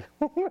bloated.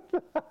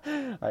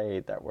 I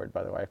hate that word,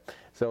 by the way.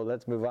 So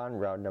let's move on.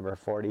 Round number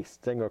 40,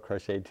 single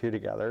crochet 2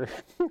 together,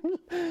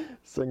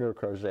 single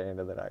crochet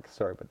into the next.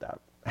 Sorry about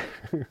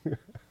that.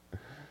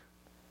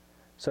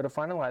 So to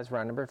finalize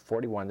round number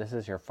 41, this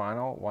is your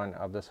final one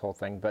of this whole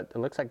thing, but it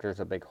looks like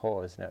there's a big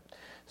hole, isn't it?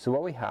 So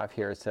what we have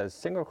here, it says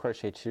single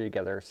crochet 2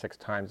 together 6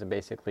 times, and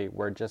basically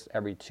we're just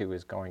every 2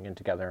 is going in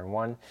together in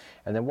 1.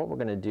 And then what we're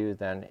going to do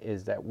then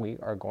is that we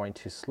are going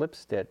to slip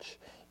stitch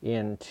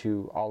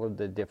into all of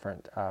the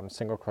different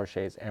single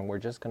crochets, and we're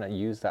just going to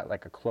use that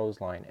like a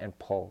clothesline and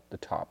pull the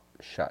top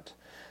shut.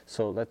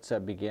 So let's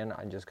begin.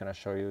 I'm just going to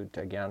show you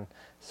again,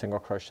 single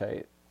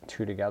crochet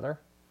 2 together,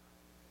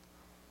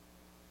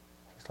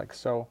 just like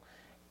so,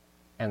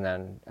 and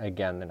then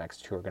again the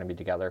next 2 are going to be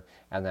together,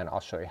 and then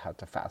I'll show you how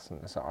to fasten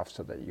this off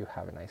so that you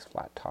have a nice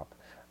flat top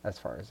as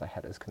far as the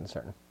head is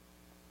concerned.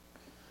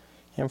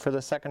 And for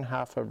the second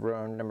half of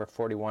row number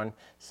 41,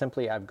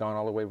 simply I've gone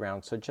all the way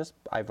around. So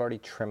I've already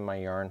trimmed my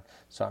yarn,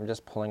 so I'm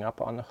just pulling up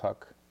on the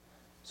hook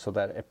so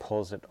that it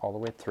pulls it all the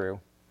way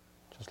through,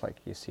 just like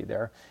you see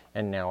there.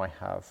 And now I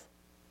have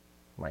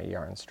my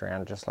yarn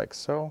strand just like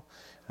so,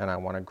 and I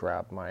want to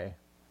grab my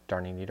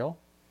darning needle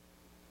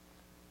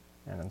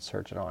and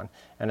insert it on.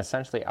 And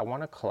essentially I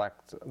want to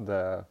collect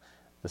the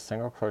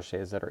single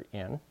crochets that are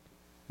in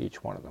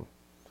each one of them.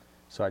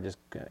 So I just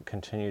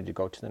continue to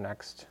go to the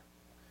next,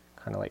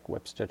 kind of like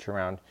whip stitch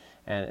around,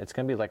 and it's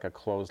going to be like a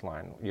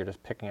clothesline. You're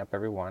just picking up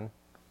every one,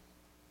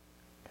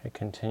 okay,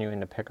 continuing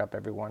to pick up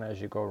every one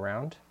as you go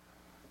around,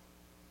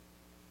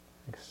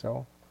 like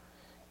so.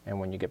 And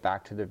when you get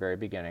back to the very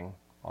beginning,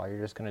 all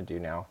you're just going to do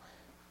now,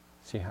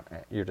 see how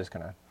you're just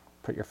going to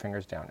put your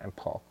fingers down and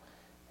pull,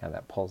 and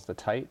that pulls the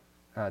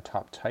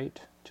top tight,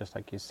 just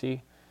like you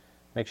see.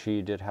 Make sure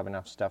you did have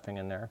enough stuffing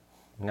in there,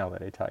 now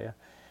that I tell you,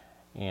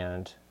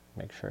 and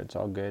make sure it's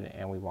all good.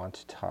 And we want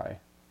to tie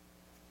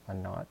a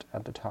knot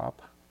at the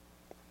top,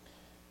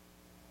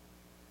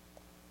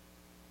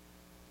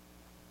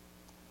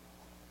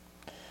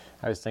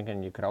 I was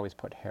thinking you could always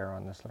put hair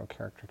on this little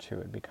character too,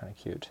 it'd be kind of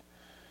cute.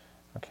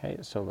 Okay,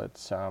 so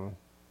let's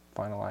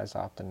finalize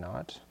off the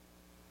knot,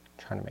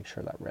 trying to make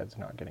sure that red's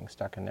not getting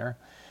stuck in there.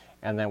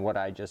 And then what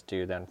I just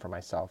do then for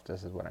myself,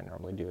 this is what I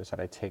normally do, is that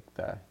I take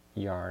the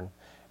yarn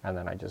and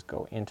then I just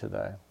go into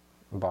the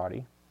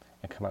body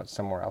and come out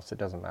somewhere else. It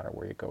doesn't matter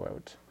where you go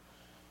out.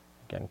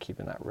 Again,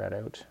 keeping that red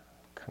out,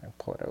 kind of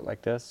pull it out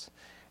like this.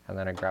 And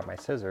then I grab my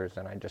scissors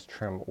and I just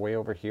trim way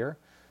over here,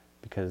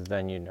 because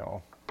then you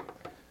know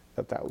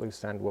that that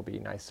loose end will be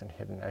nice and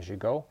hidden as you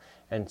go.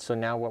 And so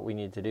now what we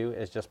need to do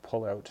is just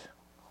pull out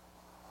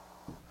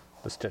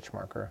the stitch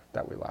marker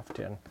that we left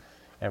in,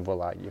 and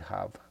voila, you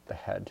have the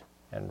head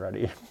and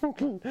ready.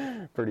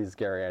 Pretty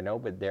scary, I know,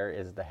 but there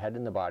is the head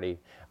and the body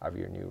of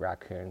your new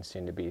raccoon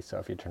soon to be. So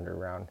if you turn it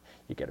around,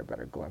 you get a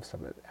better glimpse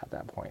of it at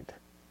that point.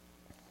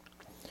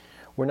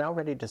 We're now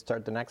ready to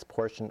start the next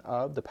portion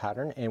of the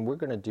pattern, and we're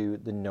going to do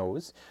the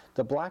nose.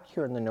 The black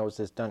here in the nose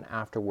is done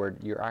afterward.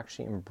 You're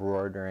actually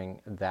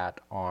embroidering that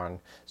on.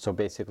 So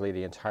basically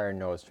the entire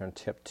nose from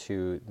tip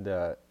to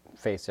the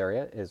face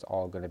area is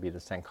all going to be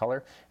the same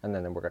color, and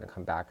then we're going to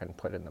come back and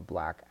put in the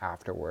black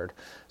afterward.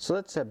 So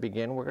let's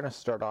begin. We're going to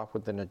start off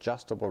with an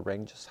adjustable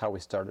ring, just how we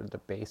started the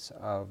base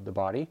of the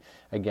body.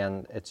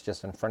 Again, it's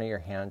just in front of your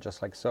hand,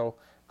 just like so,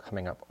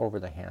 coming up over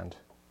the hand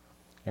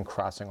and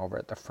crossing over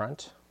at the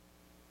front,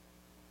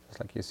 just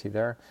like you see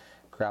there,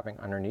 grabbing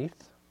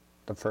underneath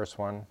the first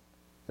one,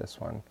 this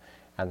one,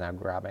 and now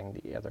grabbing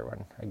the other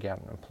one again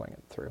and pulling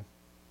it through,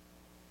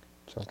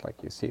 just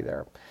like you see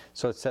there.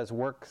 So it says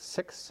work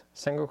 6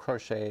 single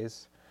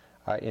crochets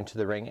into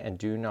the ring, and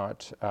do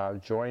not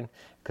join,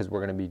 because we're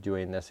going to be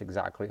doing this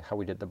exactly how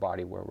we did the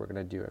body, where we're going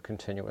to do a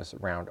continuous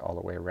round all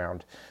the way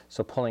around.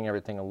 So pulling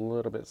everything a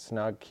little bit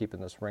snug,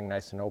 keeping this ring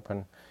nice and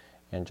open,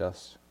 and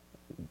just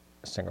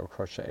single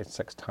crochet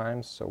 6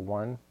 times. So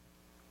 1,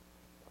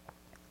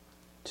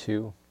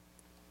 2,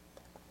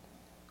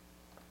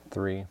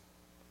 3,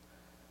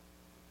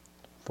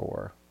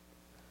 4,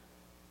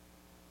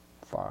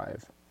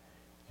 5,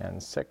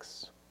 and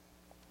 6,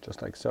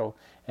 just like so.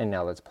 And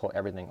now let's pull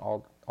everything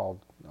all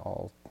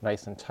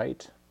nice and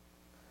tight.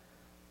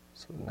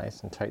 So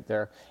nice and tight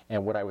there.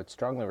 And what I would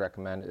strongly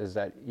recommend is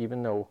that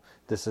even though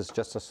this is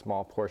just a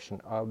small portion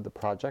of the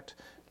project,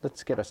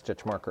 let's get a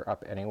stitch marker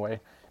up anyway,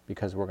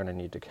 because we're going to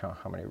need to count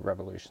how many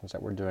revolutions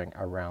that we're doing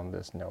around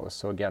this nose.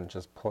 So again,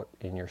 just put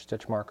in your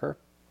stitch marker.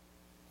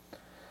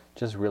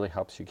 Just really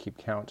helps you keep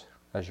count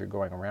as you're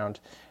going around,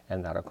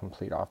 and that'll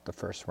complete off the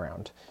first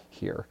round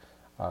here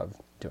of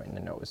doing the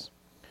nose.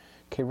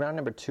 Okay, round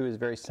number 2 is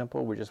very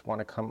simple. We just want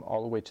to come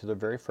all the way to the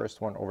very first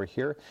one over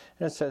here,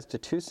 and it says to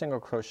 2 single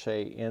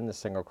crochet in the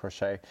single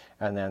crochet,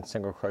 and then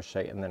single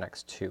crochet in the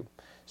next 2.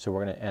 So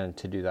we're going to end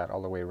to do that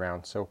all the way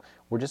around. So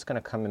we're just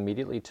going to come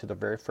immediately to the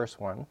very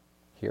first one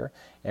here,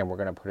 and we're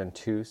going to put in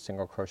 2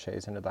 single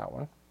crochets into that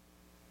one.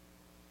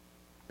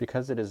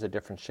 Because it is a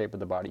different shape of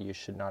the body, you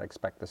should not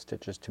expect the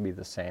stitches to be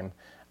the same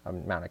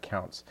amount of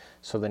counts.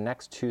 So the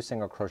next 2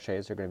 single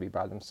crochets are going to be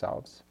by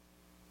themselves.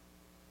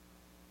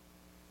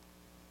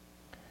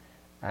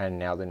 And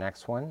now the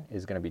next one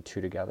is going to be 2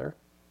 together.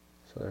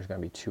 So there's going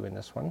to be 2 in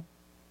this one.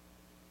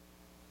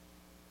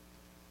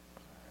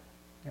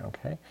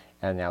 Okay,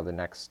 and now the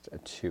next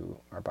 2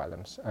 are by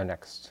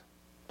themselves.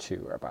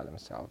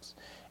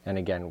 And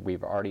again,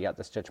 we've already got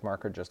the stitch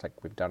marker just like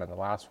we've done in the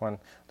last one.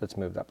 Let's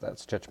move up that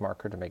stitch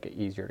marker to make it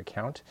easier to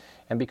count.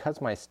 And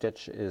because my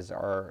stitches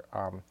are,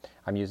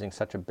 I'm using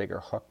such a bigger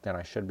hook than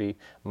I should be,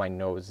 my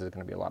nose is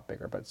going to be a lot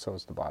bigger, but so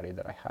is the body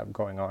that I have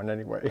going on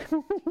anyway.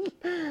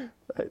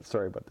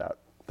 Sorry about that.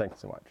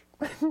 Thanks so much.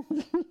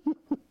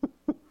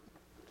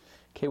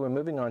 Okay, we're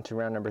moving on to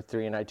round number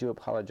 3, and I do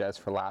apologize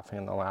for laughing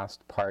in the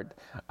last part.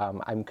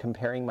 I'm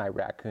comparing my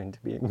raccoon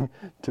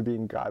to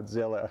being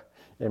Godzilla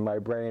in my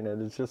brain,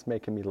 and it's just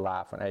making me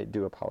laugh, and I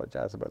do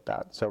apologize about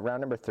that. So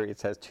round number 3, it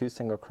says 2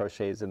 single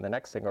crochets in the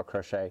next single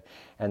crochet,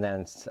 and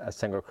then a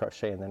single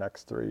crochet in the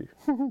next 3.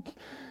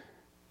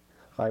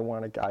 I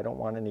don't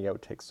want any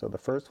outtakes. So the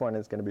first one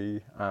is going to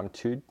be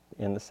 2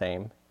 in the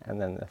same, and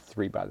then the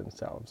 3 by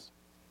themselves.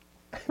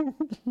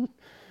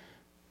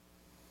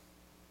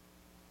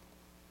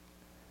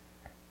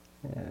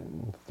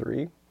 And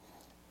 3,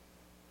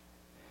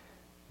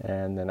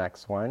 and the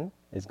next one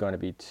is going to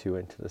be 2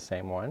 into the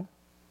same one,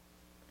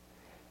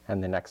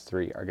 and the next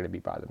 3 are going to be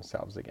by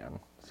themselves again.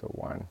 So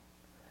 1,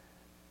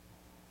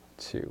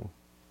 2,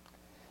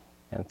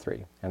 and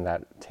 3, and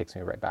that takes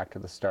me right back to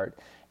the start.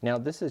 Now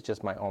this is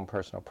just my own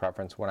personal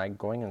preference. When I'm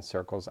going in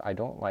circles, I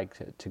don't like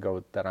to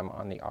go that I'm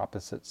on the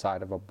opposite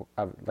side of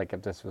like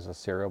if this was a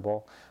cereal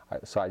bowl.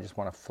 So I just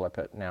want to flip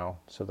it now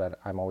so that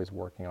I'm always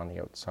working on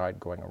the outside,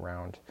 going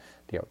around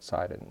the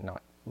outside and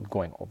not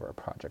going over a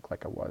project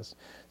like I was.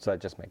 So that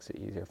just makes it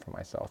easier for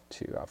myself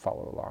to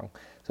follow along.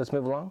 So let's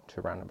move along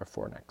to round number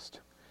 4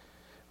 next.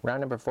 Round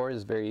number 4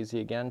 is very easy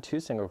again. 2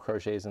 single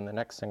crochets in the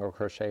next single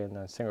crochet, and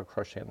then single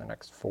crochet in the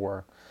next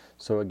 4.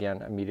 So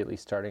again, immediately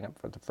starting up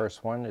for the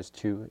first one is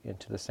 2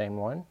 into the same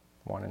one,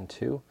 1 and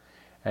 2,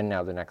 and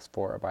now the next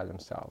 4 are by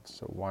themselves.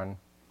 So 1.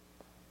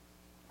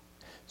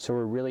 So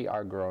we really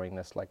are growing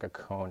this like a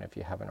cone if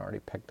you haven't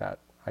already picked that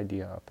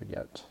idea up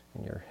yet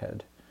in your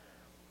head.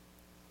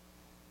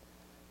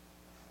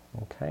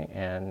 Okay,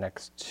 and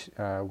next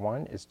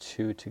one is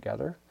 2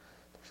 together.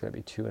 There's going to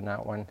be 2 in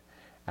that one,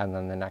 and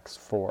then the next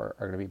 4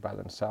 are going to be by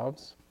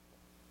themselves.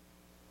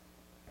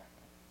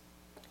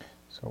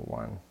 So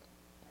 1,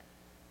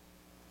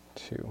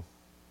 2,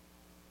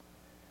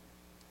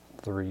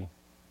 3,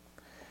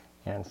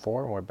 and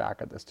 4. And we're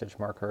back at the stitch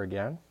marker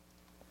again.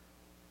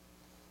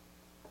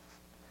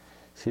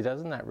 See,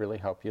 doesn't that really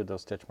help you,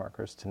 those stitch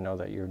markers, to know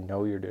that you're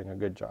doing a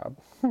good job?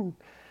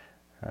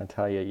 I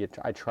tell you,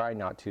 I try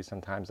not to.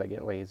 Sometimes I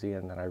get lazy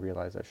and then I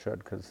realize I should,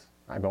 because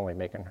I'm only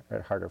making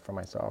it harder for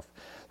myself.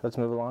 Let's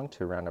move along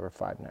to round number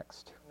 5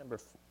 next.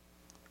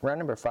 Round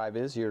number 5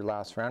 is your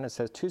last round. It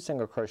says 2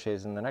 single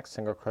crochets in the next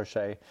single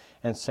crochet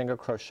and single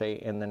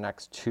crochet in the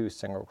next 2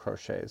 single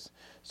crochets.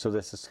 So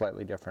this is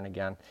slightly different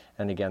again,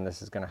 and again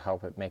this is going to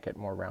help it make it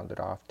more rounded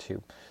off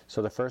too.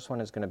 So the first one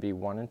is going to be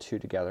 1 and 2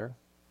 together,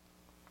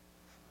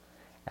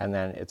 and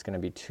then it's going to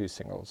be 2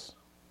 singles,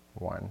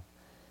 1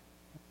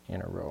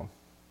 in a row.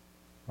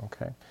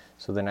 Okay,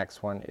 so the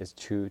next one is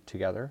 2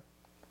 together,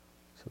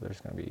 so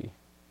there's going to be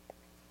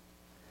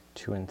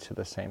 2 into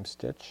the same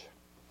stitch,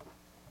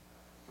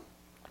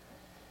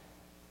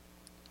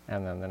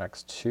 and then the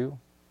next 2 will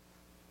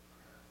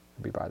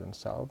be by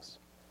themselves,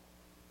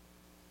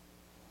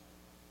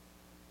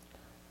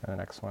 and the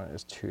next one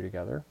is 2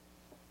 together,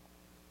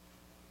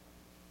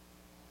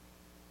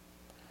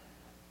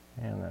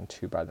 and then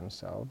 2 by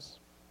themselves.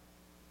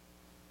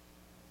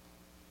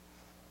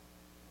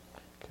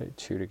 Okay,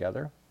 2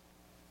 together,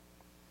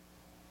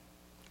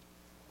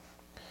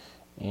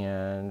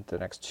 and the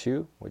next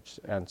 2, which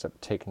ends up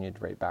taking you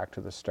right back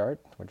to the start,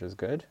 which is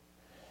good.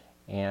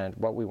 And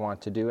what we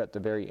want to do at the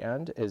very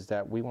end is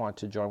that we want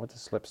to join with the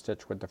slip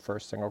stitch with the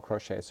first single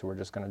crochet. So we're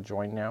just going to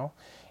join now,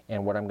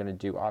 and what I'm going to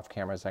do off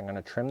camera is I'm going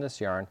to trim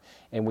this yarn,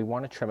 and we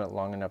want to trim it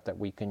long enough that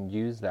we can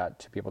use that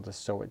to be able to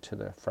sew it to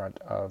the front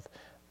of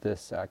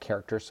this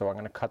character. So I'm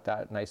going to cut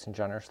that nice and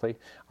generously.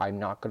 I'm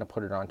not going to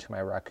put it onto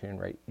my raccoon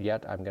right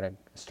yet. I'm going to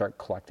start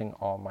collecting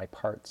all my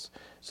parts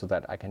so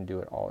that I can do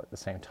it all at the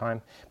same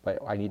time. But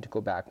I need to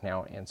go back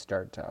now and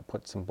start to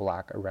put some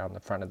black around the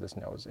front of this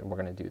nose, and we're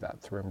going to do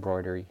that through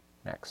embroidery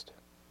next.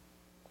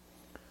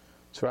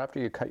 So after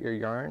you cut your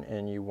yarn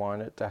and you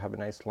want it to have a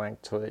nice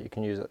length so that you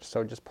can use it,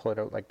 so just pull it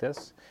out like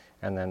this,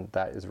 and then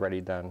that is ready.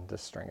 Then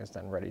this string is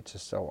then ready to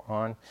sew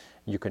on.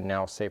 You can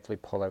now safely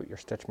pull out your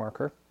stitch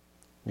marker,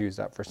 use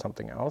that for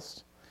something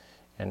else,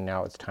 and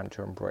now it's time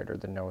to embroider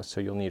the nose. So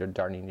you'll need a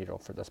darning needle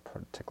for this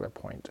particular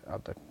point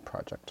of the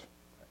project.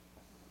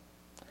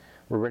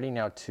 We're ready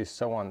now to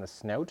sew on the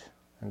snout,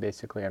 and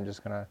basically I'm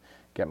just going to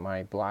get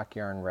my black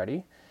yarn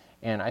ready,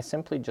 and I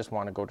simply just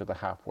want to go to the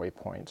halfway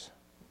point,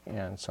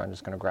 and so I'm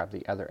just going to grab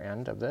the other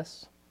end of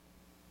this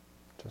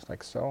just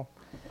like so,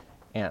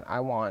 and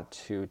I want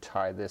to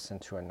tie this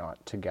into a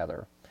knot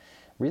together.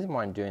 The reason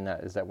why I'm doing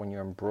that is that when you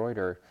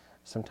embroider,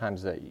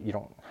 sometimes you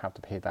don't have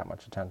to pay that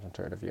much attention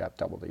to it if you have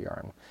double the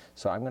yarn.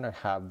 So I'm going to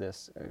have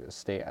this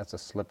stay as a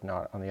slip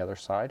knot on the other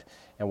side,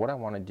 and what I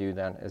want to do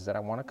then is that I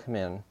want to come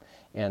in,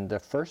 and the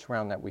first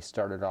round that we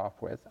started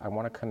off with, I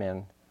want to come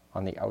in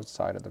on the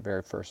outside of the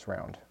very first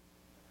round,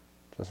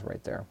 just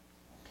right there,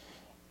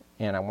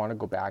 and I want to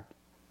go back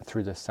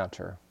through the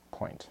center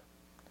point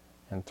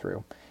and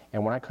through,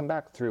 and when I come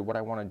back through, what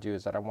I want to do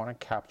is that I want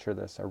to capture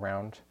this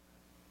around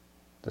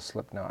the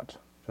slip knot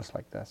just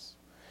like this.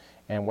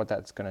 And what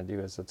that's going to do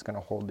is it's going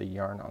to hold the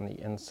yarn on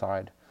the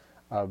inside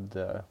of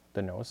the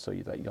nose so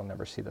that you'll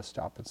never see the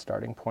stop and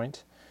starting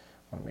point.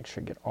 I want to make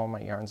sure I get all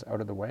my yarns out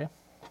of the way,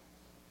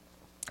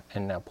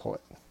 and now pull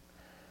it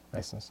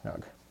nice and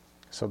snug.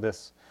 So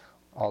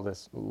all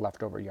this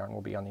leftover yarn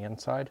will be on the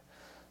inside.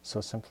 So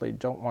simply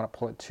don't want to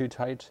pull it too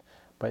tight,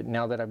 but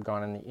now that I've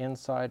gone on the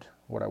inside,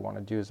 what I want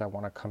to do is I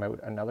want to come out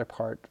another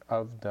part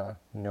of the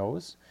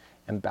nose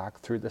and back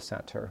through the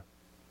center,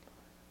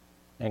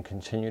 and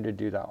continue to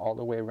do that all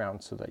the way around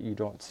so that you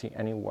don't see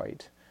any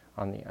white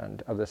on the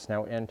end of the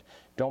snout. And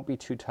don't be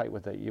too tight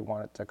with it. You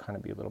want it to kind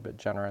of be a little bit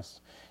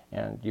generous,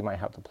 and you might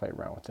have to play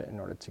around with it in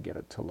order to get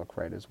it to look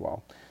right as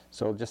well.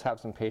 So just have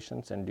some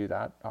patience and do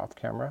that off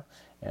camera,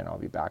 and I'll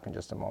be back in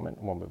just a moment,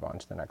 and we'll move on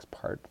to the next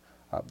part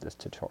of this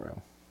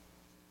tutorial.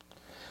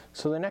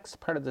 So the next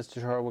part of this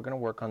tutorial, we're going to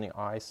work on the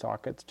eye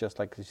sockets. Just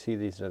like you see,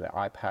 these are the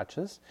eye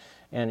patches,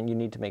 and you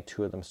need to make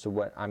 2 of them. So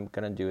what I'm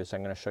going to do is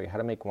I'm going to show you how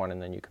to make one, and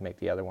then you can make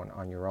the other one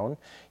on your own.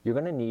 You're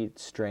going to need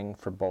string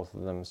for both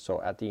of them,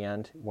 so at the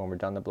end when we're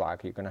done the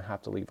black, you're going to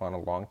have to leave on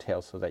a long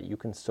tail so that you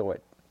can sew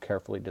it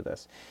carefully to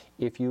this.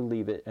 If you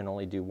leave it and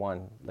only do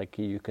one, like,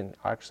 you can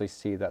actually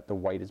see that the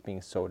white is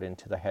being sewed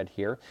into the head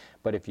here,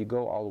 but if you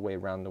go all the way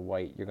around the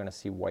white, you're going to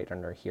see white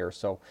under here.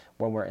 So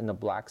when we're in the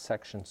black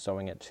section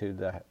sewing it to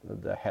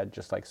the head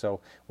just like so,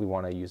 we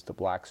want to use the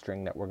black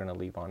string that we're going to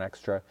leave on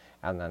extra,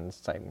 and then the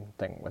same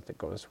thing with it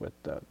goes with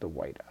the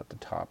white at the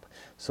top.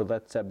 So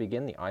let's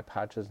begin the eye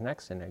patches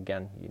next, and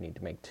again you need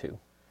to make 2.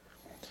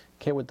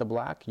 Okay, with the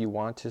black you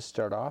want to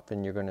start off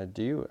and you're going to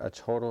do a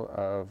total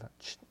of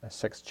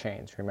 6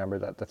 chains. Remember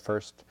that the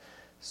first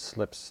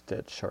slip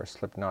stitch or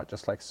slip knot,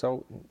 just like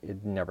so,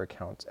 it never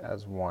counts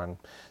as one.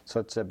 So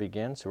let's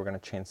begin. So we're going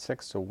to chain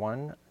 6. So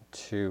 1,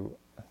 2,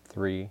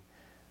 3,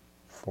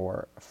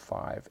 4,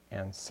 5,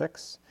 and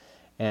 6.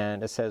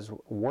 And it says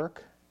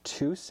work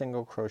 2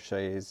 single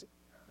crochets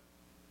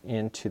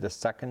into the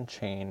second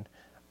chain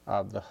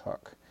of the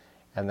hook,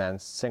 and then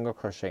single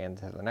crochet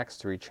into the next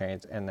 3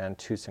 chains, and then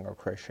 2 single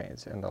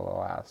crochets in the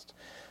last.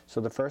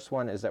 So the first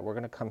one is that we're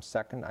going to come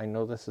second. I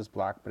know this is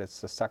black, but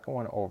it's the second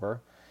one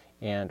over.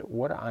 And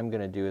what I'm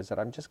going to do is that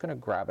I'm just going to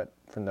grab it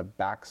from the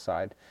back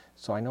side.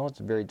 So I know it's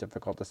very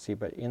difficult to see,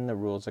 but in the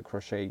rules of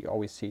crochet you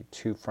always see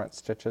 2 front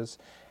stitches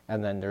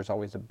and then there's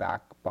always a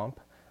back bump.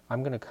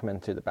 I'm going to come in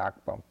through the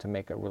back bump to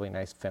make a really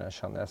nice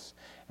finish on this.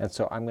 And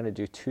so I'm going to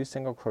do 2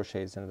 single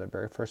crochets into the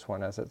very first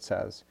one, as it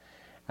says,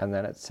 and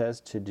then it says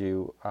to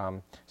do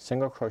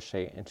single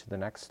crochet into the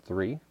next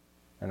 3,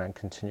 and I'm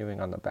continuing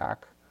on the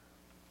back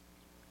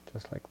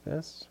just like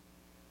this.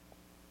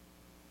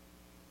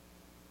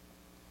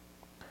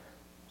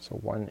 So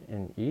 1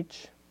 in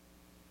each,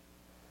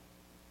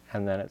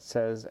 and then it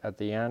says at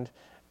the end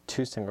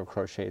 2 single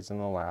crochets in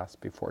the last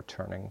before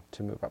turning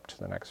to move up to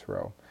the next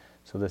row.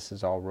 So this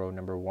is all row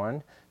number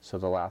 1, so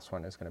the last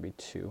one is going to be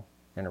 2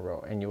 in a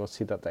row, and you will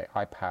see that the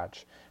eye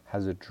patch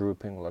has a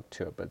drooping look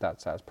to it, but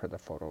that's as per the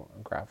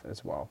photograph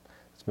as well.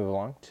 Let's move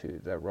along to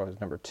the rows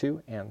number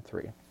 2 and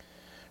 3.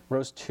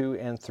 Rows 2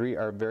 and 3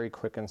 are very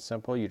quick and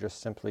simple. You're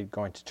just simply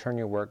going to turn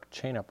your work,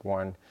 chain up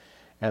 1,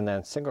 and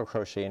then single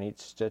crochet in each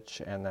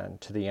stitch, and then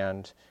to the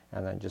end,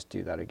 and then just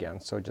do that again.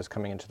 So just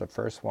coming into the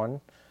first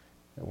one,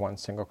 1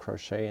 single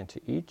crochet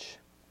into each,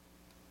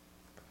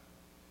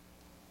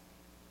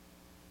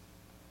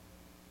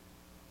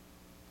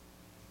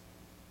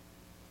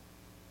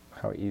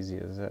 how easy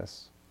is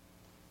this?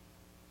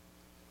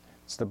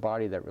 It's the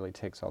body that really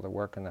takes all the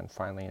work, and then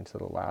finally into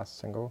the last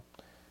single,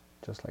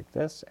 just like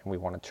this. And we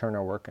want to turn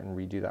our work and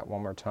redo that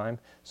one more time.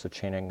 So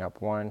chaining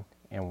up 1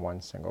 and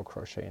 1 single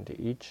crochet into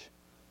each.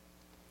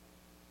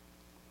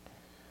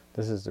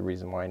 This is the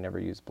reason why I never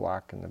use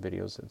black in the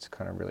videos. It's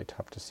kind of really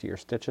tough to see your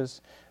stitches,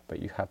 but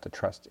you have to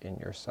trust in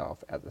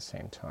yourself at the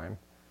same time.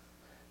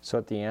 So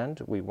at the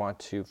end we want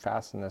to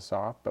fasten this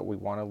off, but we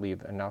want to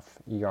leave enough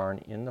yarn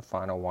in the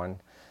final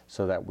one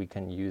so that we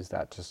can use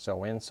that to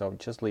sew in. So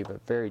just leave a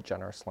very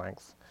generous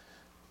length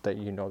that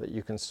you know that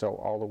you can sew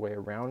all the way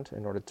around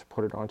in order to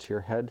put it onto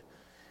your head.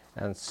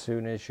 And as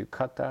soon as you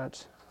cut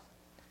that,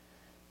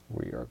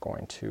 we are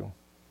going to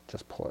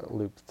just pull it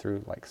loop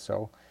through like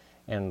so.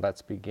 And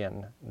let's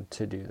begin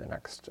to do the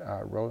next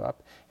row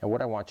up. And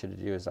what I want you to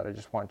do is that I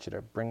just want you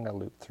to bring the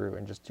loop through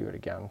and just do it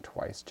again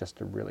twice, just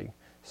to really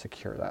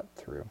secure that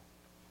through.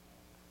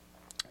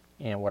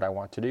 And what I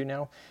want to do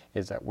now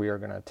is that we are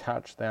going to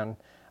attach then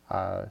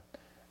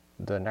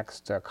the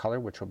next color,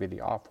 which will be the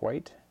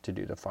off-white, to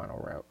do the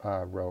final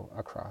row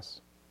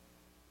across.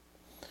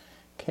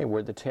 Okay,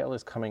 where the tail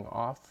is coming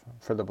off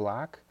for the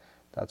black,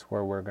 that's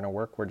where we're going to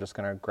work. We're just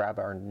going to grab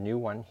our new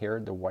one here,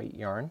 the white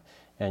yarn,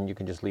 and you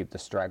can just leave the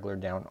straggler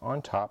down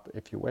on top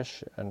if you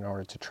wish in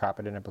order to trap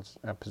it in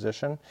a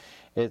position.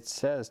 It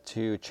says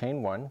to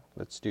chain 1.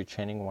 Let's do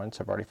chaining 1.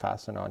 So I've already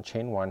fastened on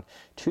chain 1,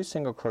 2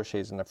 single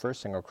crochets in the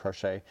first single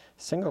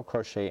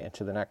crochet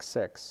into the next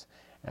 6,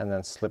 and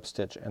then slip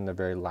stitch in the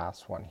very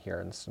last one here,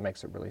 and this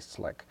makes it really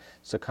slick.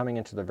 So coming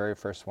into the very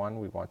first one,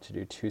 we want to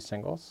do 2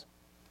 singles.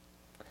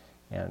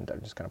 And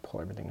I'm just going to pull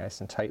everything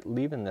nice and tight,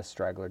 leaving this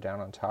straggler down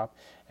on top.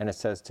 And it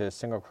says to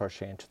single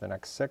crochet into the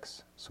next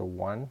 6. So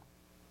 1,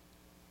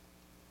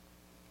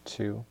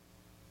 2,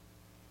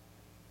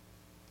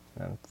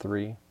 and then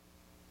 3,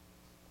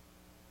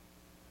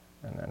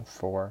 and then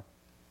 4,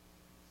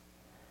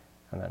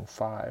 and then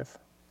 5.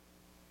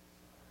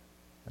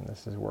 And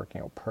this is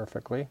working out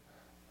perfectly.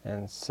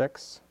 And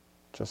 6,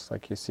 just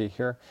like you see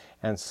here,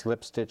 and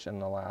slip stitch in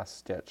the last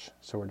stitch.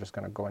 So we're just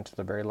going to go into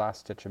the very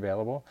last stitch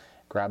available,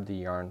 grab the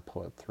yarn,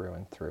 pull it through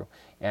and through.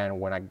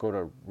 And when I go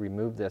to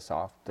remove this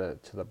off to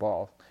the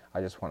ball,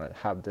 I just want to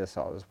have this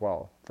out as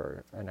well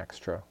for an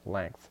extra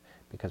length,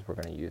 because we're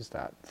going to use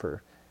that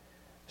for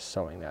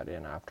sewing that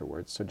in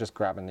afterwards. So just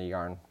grabbing the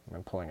yarn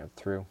and pulling it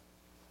through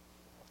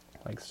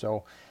like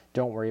so.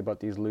 Don't worry about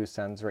these loose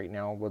ends right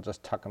now. We'll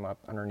just tuck them up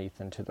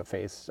underneath into the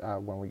face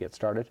when we get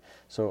started.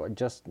 So I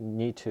just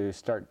need to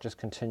start just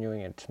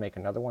continuing and to make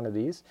another one of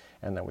these,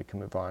 and then we can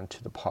move on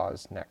to the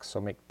paws next.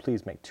 So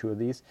please make 2 of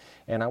these,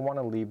 and I want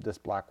to leave this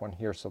black one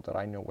here so that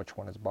I know which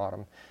one is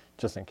bottom,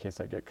 just in case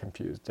I get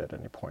confused at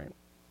any point.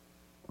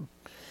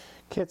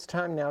 Okay, it's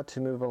time now to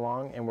move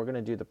along, and we're going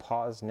to do the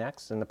paws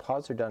next, and the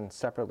paws are done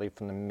separately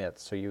from the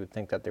mitts, so you would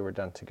think that they were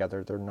done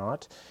together. They're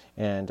not,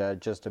 and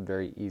just a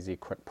very easy,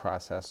 quick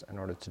process in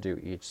order to do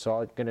each. So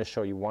I'm going to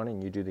show you one,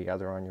 and you do the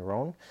other on your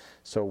own.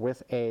 So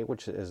with A,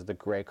 which is the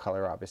gray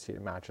color, obviously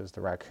it matches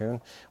the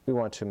raccoon, we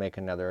want to make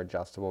another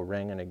adjustable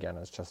ring, and again,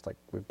 it's just like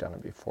we've done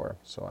it before,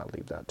 so I'll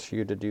leave that to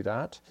you to do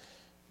that.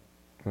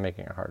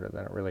 making it harder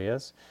than it really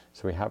is.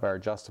 So we have our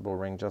adjustable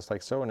ring just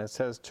like so, and it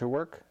says to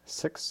work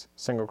 6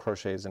 single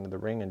crochets into the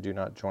ring and do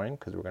not join,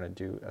 because we're going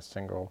to do a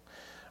single,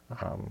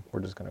 we're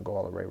just going to go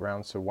all the way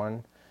around. So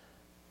 1,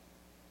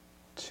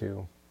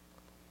 2,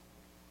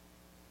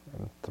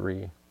 and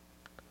 3,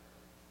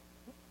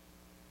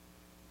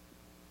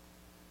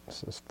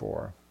 this is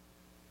 4,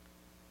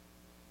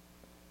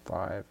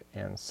 5,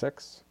 and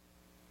 6.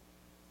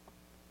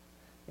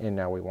 And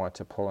now we want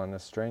to pull on the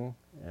string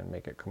and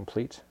make it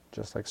complete,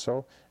 just like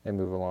so, and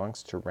move along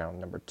to round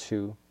number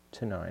 2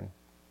 to 9.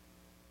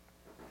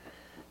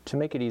 To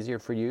make it easier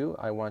for you,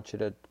 I want you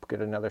to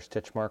get another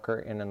stitch marker,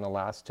 and in the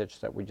last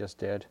stitch that we just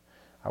did,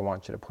 I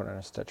want you to put in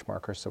a stitch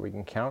marker so we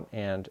can count.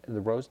 And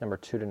the rows number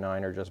 2 to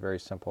 9 are just very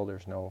simple.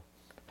 There's no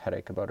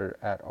headache about it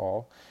at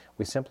all.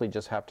 We simply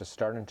just have to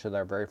start into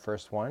our very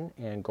first one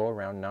and go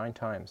around 9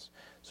 times.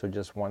 So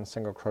just 1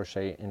 single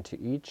crochet into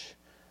each,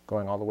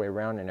 going all the way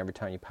around, and every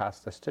time you pass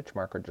the stitch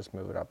marker, just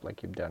move it up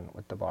like you've done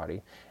with the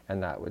body,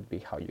 and that would be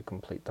how you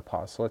complete the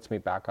paw. So let's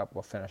meet back up.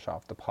 We'll finish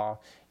off the paw.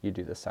 You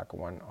do the second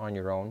one on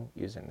your own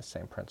using the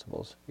same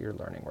principles you're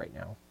learning right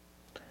now.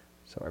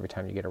 So every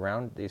time you get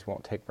around, these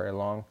won't take very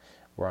long.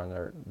 We're on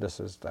there. This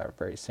is the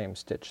very same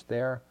stitch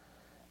there,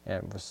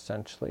 and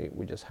essentially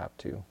we just have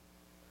to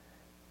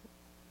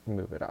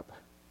move it up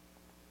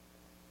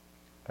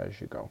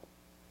as you go.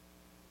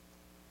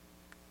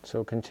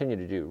 So continue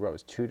to do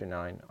rows 2 to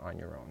 9 on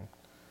your own.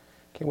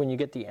 Okay, when you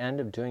get the end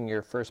of doing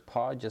your first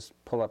paw, just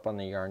pull up on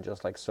the yarn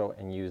just like so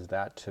and use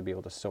that to be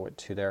able to sew it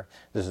to there.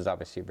 This is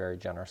obviously a very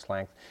generous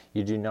length.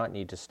 You do not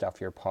need to stuff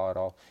your paw at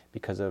all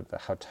because of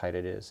how tight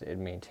it is. It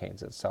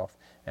maintains itself,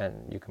 and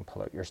you can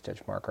pull out your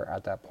stitch marker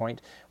at that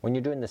point. When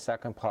you're doing the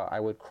second paw, I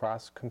would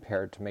cross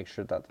compare to make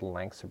sure that the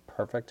lengths are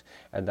perfect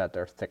and that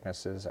their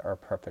thicknesses are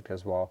perfect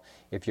as well.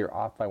 If you're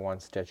off by 1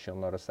 stitch, you'll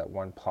notice that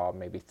one paw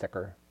may be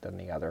thicker than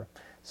the other.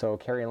 So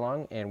carry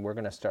along, and we're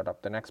going to start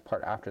up the next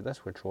part after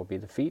this, which will be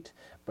the feet,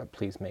 but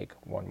please make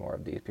 1 more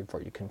of these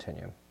before you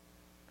continue.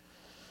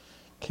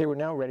 Okay, we're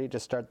now ready to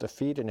start the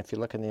feet, and if you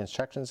look in the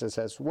instructions, it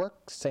says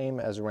work same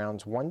as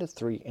rounds 1 to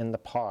 3 in the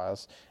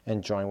paws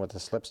and join with a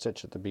slip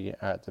stitch at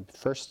the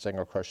first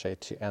single crochet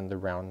to end the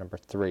round number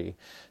 3.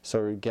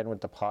 So again,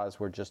 with the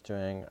paws, we're just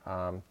doing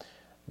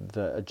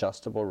the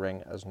adjustable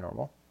ring as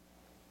normal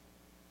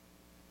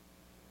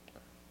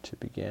to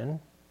begin.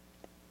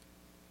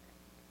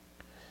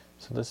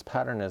 So this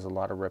pattern is a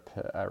lot of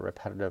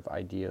repetitive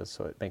ideas,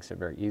 so it makes it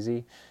very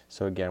easy.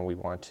 So again, we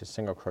want to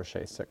single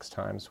crochet 6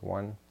 times.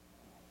 1,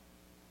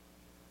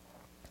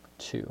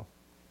 2,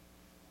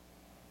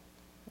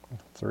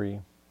 3,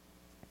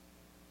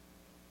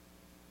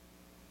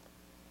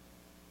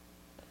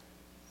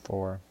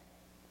 4,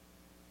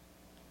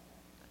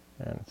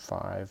 and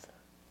 5,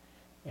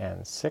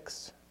 and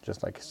 6,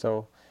 just like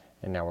so.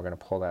 And now we're going to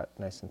pull that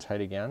nice and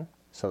tight again.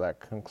 So that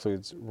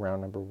concludes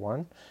round number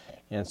 1.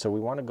 And so we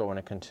want to go in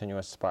a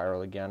continuous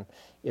spiral again.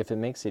 If it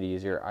makes it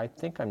easier, I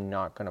think I'm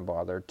not going to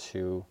bother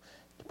to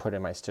put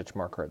in my stitch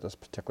marker at this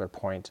particular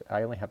point.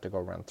 I only have to go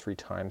around 3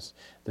 times.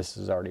 This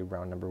is already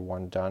round number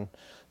 1 done.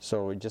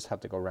 So we just have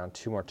to go around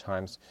 2 more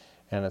times,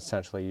 and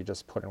essentially you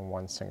just put in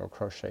 1 single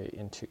crochet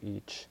into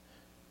each,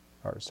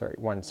 or sorry,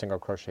 1 single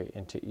crochet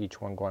into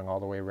each one going all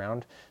the way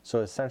around.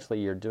 So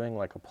essentially you're doing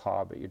like a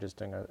paw, but you're just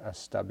doing a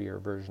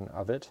stubbier version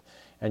of it,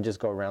 and just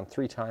go around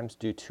 3 times,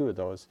 do 2 of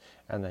those,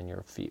 and then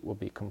your feet will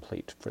be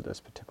complete for this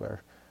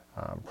particular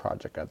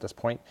project at this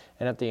point.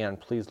 And at the end,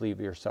 please leave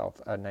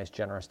yourself a nice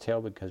generous tail,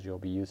 because you'll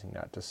be using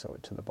that to sew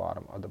it to the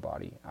bottom of the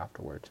body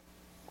afterward.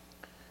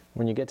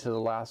 When you get to the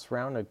last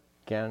round,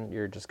 again,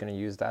 you're just going to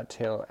use that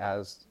tail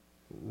as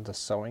the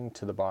sewing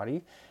to the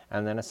body,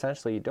 and then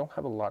essentially you don't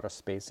have a lot of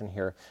space in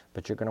here,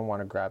 but you're going to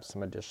want to grab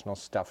some additional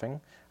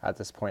stuffing. At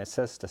this point, it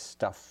says to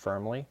stuff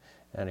firmly,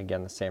 and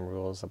again the same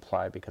rules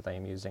apply because I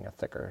am using a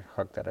thicker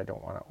hook that I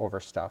don't want to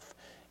overstuff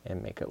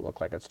and make it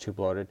look like it's too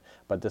bloated,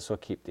 but this will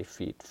keep the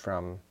feet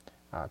from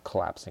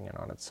collapsing in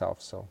on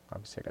itself. So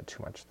obviously I got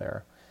too much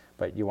there,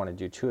 but you want to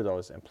do 2 of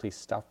those, and please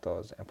stuff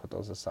those and put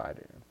those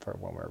aside for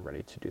when we're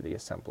ready to do the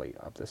assembly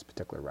of this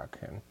particular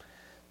raccoon.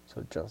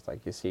 So just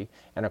like you see,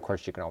 and of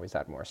course you can always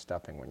add more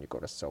stuffing when you go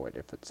to sew it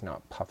if it's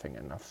not puffing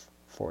enough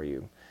for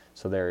you.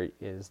 So there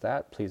is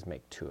that. Please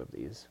make 2 of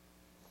these.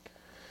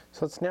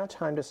 So it's now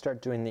time to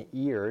start doing the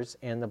ears,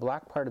 and the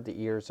black part of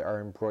the ears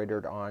are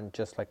embroidered on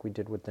just like we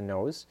did with the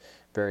nose.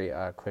 Very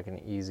quick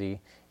and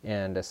easy,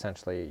 and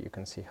essentially you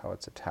can see how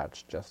it's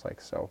attached just like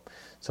so.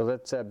 So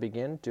let's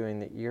begin doing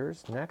the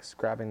ears next,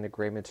 grabbing the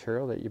gray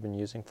material that you've been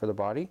using for the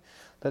body.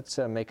 Let's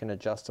make an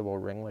adjustable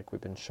ring like we've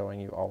been showing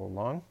you all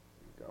along.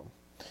 There you go.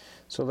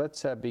 So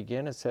let's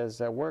begin. It says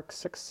work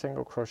 6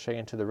 single crochet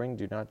into the ring,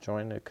 do not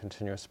join a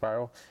continuous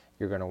spiral.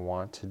 You're going to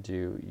want to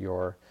do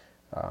your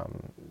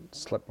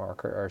slip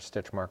marker or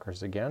stitch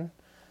markers again.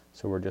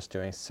 So we're just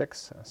doing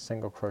 6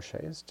 single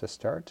crochets to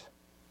start.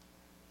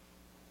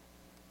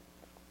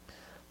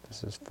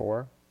 This is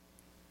 4,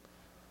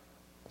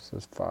 this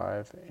is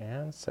 5,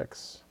 and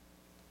 6.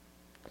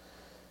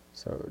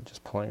 So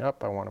just pulling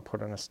up, I want to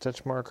put in a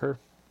stitch marker.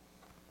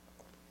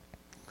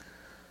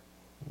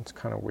 It's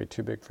kind of way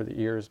too big for the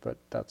ears, but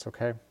that's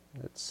okay.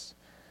 It's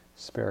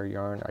spare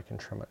yarn. I can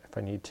trim it if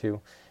I need to,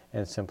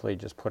 and simply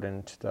just put it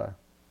into the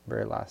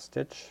very last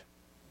stitch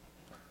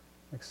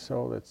like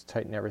so. Let's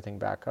tighten everything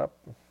back up,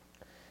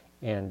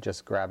 and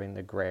just grabbing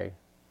the gray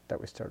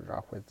that we started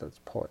off with, let's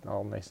pull it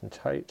all nice and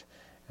tight,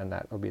 and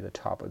that will be the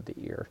top of the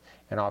ear.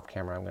 And off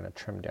camera I'm going to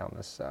trim down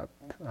this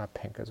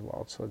pink as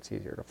well, so it's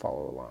easier to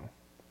follow along.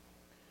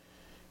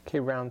 Okay,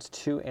 rounds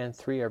 2 and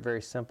 3 are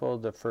very simple.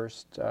 The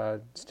first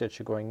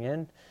stitch going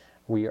in,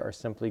 we are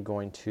simply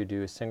going to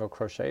do a single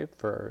crochet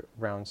for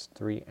rounds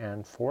 3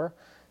 and 4.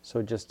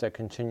 So just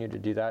continue to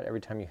do that.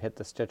 Every time you hit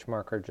the stitch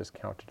marker, just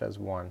count it as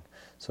 1.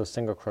 So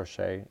single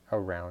crochet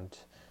around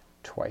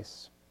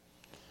twice.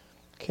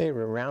 Okay,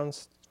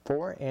 rounds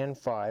 4 and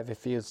 5,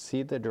 if you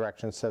see the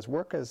direction, says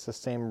work as the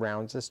same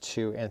rounds as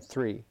 2 and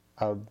 3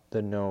 of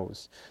the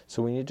nose.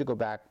 So we need to go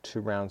back to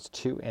rounds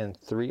 2 and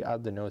 3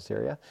 of the nose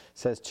area. It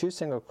says 2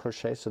 single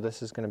crochet, so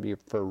this is going to be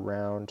for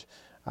round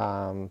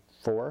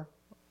 4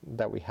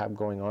 that we have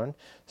going on.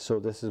 So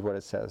this is what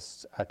it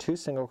says, 2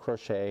 single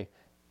crochet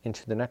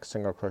into the next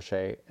single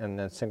crochet, and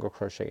then single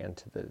crochet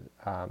into the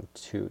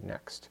 2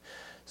 next.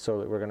 So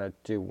we're going to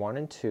do 1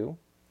 and 2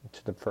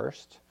 to the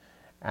first,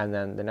 and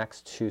then the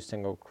next 2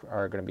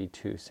 are going to be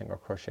 2 single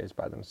crochets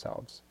by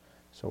themselves.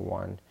 So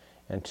 1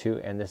 and 2,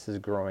 and this is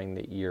growing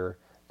the ear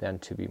then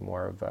to be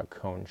more of a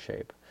cone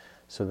shape.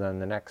 So then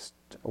the next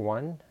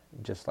one,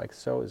 just like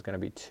so, is going to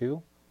be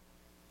 2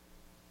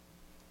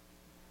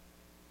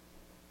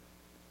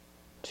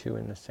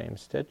 in the same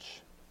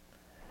stitch,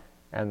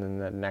 and then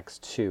the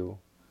next 2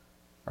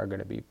 are going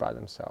to be by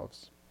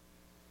themselves.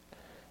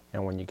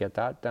 And when you get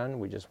that done,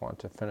 we just want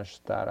to finish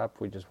that up.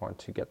 We just want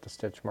to get the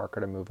stitch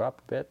marker to move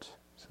up a bit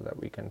so that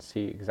we can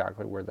see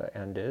exactly where the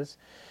end is.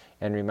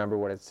 And remember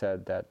what it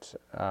said, that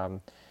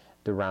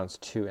the rounds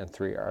 2 and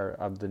 3 are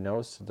of the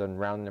nose. So then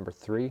round number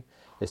 3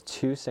 is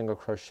 2 single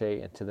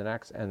crochet into the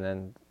next, and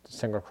then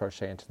single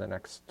crochet into the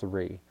next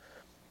 3.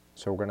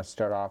 So we're going to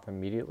start off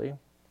immediately,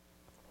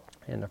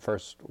 and the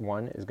first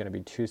one is going to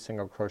be 2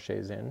 single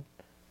crochets in,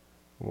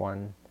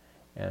 1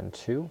 and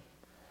 2,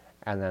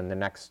 and then the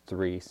next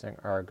 3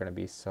 are going to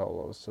be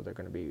solos, so they're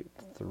going to be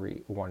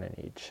 1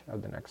 in each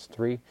of the next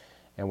 3,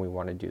 and we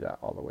want to do that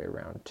all the way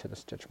around to the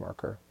stitch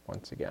marker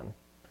once again.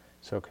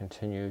 So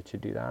continue to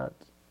do that.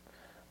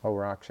 Oh,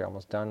 we're actually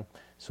almost done.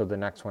 So the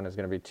next one is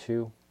going to be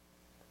 2,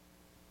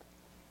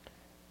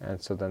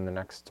 and so then the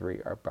next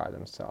 3 are by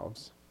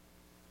themselves.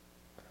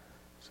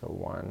 So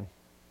 1,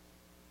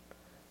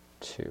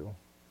 2,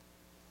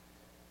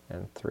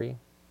 and 3.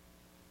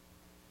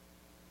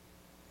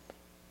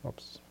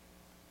 Oops.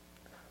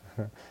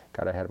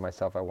 Got ahead of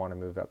myself. I want to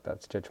move up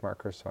that stitch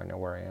marker so I know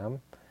where I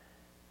am.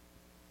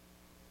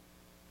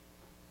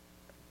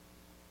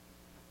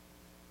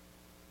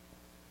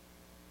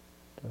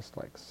 Just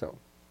like so.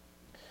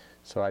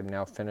 So I've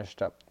now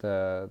finished up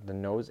the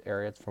nose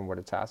area from what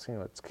it's asking.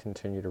 Let's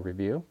continue to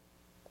review.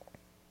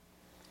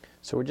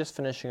 So we're just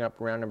finishing up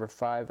round number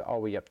 5.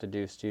 All we have to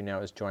do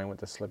now is join with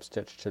the slip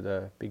stitch to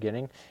the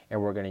beginning,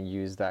 and we're going to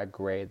use that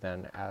gray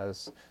then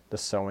as the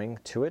sewing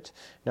to it.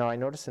 Now I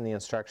notice in the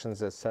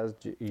instructions it says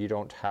you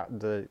don't have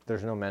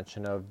there's no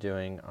mention of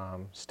doing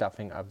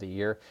stuffing of the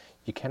ear.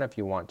 You can if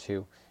you want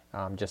to,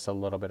 just a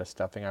little bit of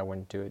stuffing. I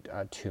wouldn't do it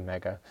too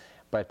mega.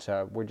 But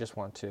we just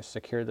want to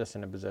secure this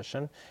in a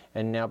position.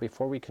 And now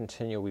before we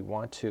continue, we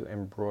want to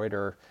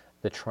embroider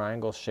the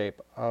triangle shape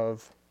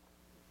of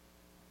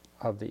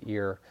the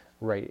ear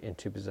right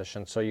into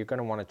position. So you're going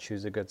to want to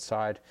choose a good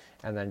side,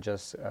 and then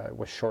just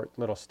with short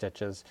little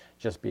stitches,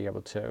 just be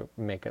able to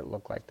make it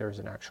look like there's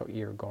an actual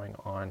ear going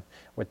on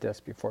with this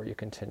before you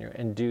continue.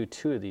 And do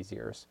 2 of these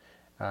ears,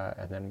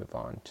 and then move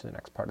on to the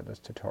next part of this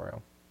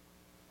tutorial.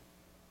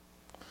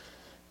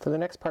 For the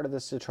next part of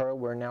this tutorial,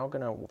 we're now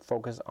going to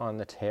focus on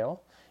the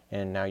tail.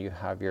 And now you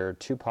have your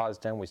 2 paws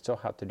done. We still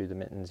have to do the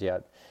mittens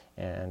yet,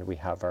 and we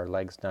have our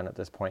legs done at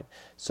this point.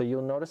 So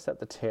you'll notice that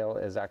the tail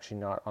is actually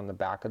not on the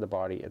back of the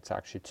body, it's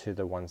actually to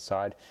the one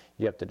side.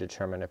 You have to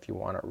determine if you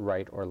want it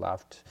right or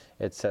left.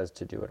 It says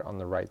to do it on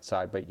the right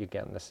side, but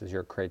again, this is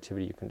your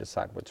creativity. You can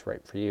decide what's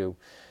right for you.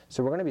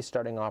 So we're going to be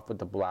starting off with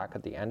the black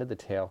at the end of the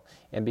tail,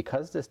 and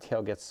because this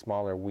tail gets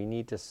smaller, we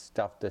need to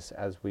stuff this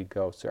as we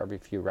go. So every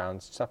few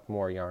rounds, stuff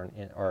more yarn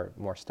in, or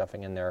more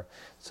stuffing in there,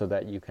 so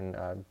that you can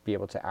be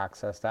able to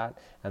access that.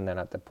 And then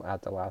at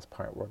the last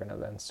part, we're going to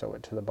then sew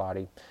it to the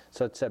body.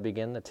 So let's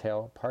begin the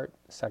tail part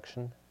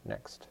section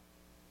next.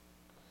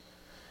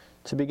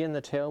 To begin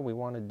the tail, we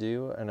want to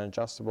do an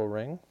adjustable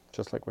ring,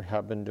 just like we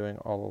have been doing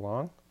all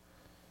along,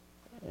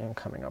 and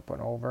coming up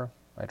and over.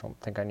 I don't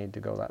think I need to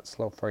go that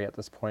slow for you at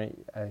this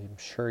point. I'm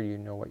sure you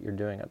know what you're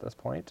doing at this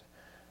point.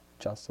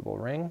 Adjustable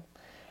ring,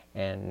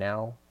 and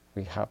now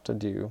we have to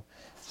do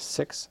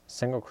 6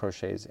 single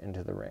crochets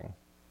into the ring.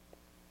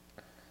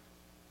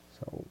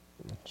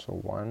 So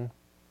 1,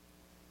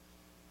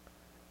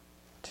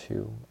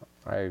 2,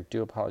 I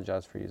do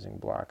apologize for using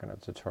black in a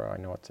tutorial. I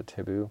know it's a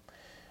taboo.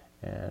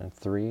 And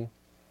 3,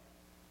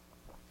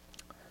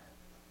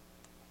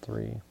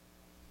 3,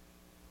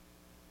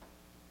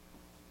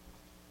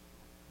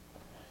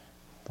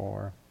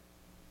 4,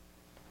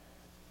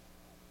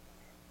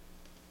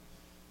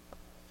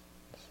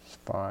 this is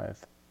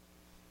 5,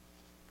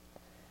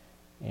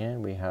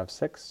 and we have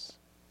 6.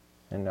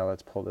 And now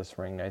let's pull this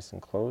ring nice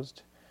and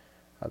closed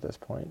at this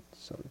point,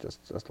 so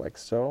just like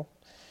so.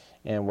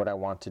 And what I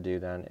want to do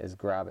then is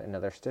grab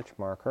another stitch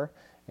marker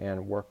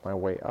and work my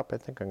way up. I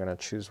think I'm going to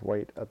choose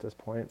white at this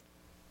point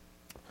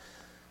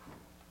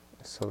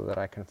so that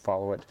I can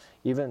follow it.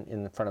 Even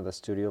in the front of the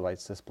studio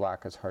lights, this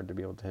black is hard to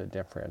be able to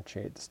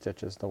differentiate the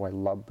stitches. Though I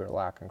love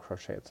black and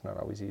crochet, it's not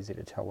always easy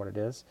to tell what it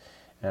is.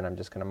 And I'm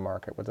just going to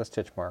mark it with a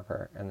stitch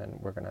marker, and then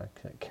we're going to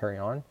carry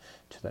on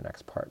to the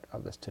next part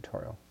of this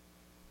tutorial.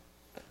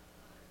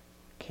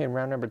 Okay, in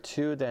round number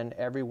 2, then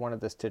every one of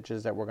the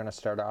stitches that we're going to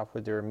start off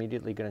with, they're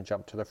immediately going to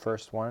jump to the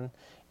first one,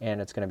 and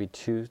it's going to be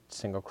 2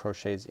 single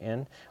crochets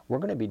in. We're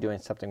going to be doing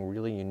something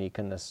really unique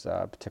in this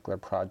particular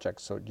project,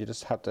 so you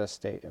just have to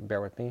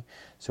bear with me.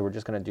 So we're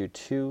just going to do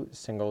 2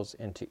 singles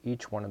into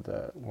each one of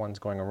the ones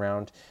going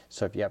around.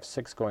 So if you have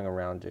 6 going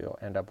around, you'll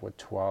end up with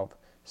 12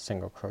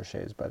 single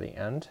crochets by the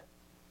end.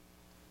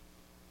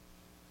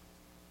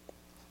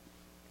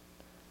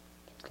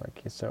 Just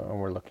like so, and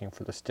we're looking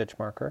for the stitch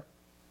marker.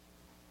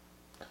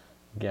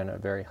 Again, a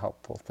very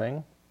helpful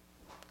thing.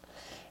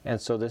 And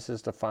so this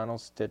is the final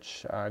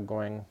stitch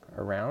going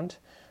around.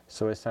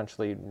 So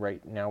essentially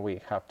right now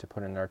we have to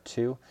put in our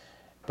 2.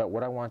 But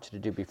what I want you to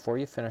do before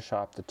you finish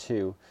off the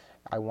 2,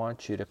 I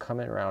want you to come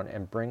around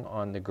and bring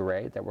on the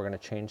gray that we're going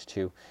to change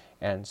to.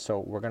 And so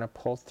we're going to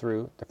pull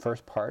through the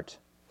first part,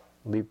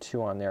 leave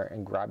 2 on there,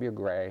 and grab your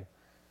gray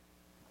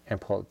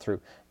and pull it through.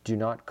 Do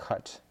not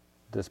cut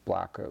this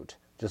black out.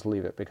 Just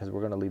leave it, because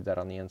we're going to leave that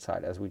on the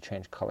inside as we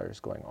change colors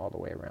going all the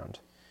way around.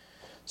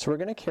 So we're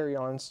going to carry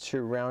on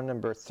to round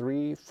number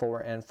 3, 4,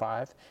 and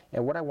 5.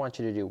 And what I want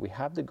you to do, we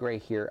have the gray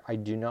here. I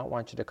do not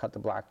want you to cut the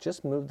black.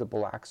 Just move the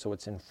black so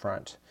it's in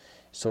front.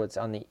 So it's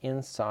on the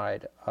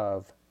inside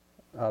of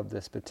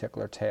this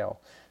particular tail.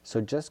 So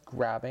just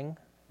grabbing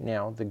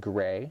now the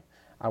gray,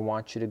 I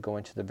want you to go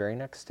into the very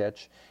next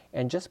stitch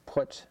and just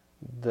put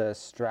the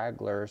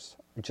stragglers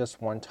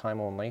just one time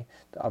only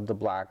of the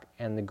black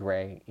and the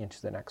gray into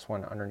the next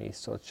one underneath,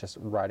 so it's just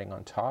riding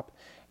on top.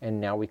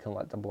 And now we can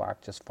let the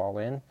black just fall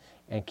in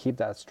and keep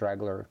that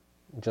straggler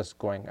just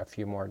going a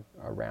few more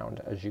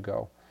around as you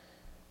go.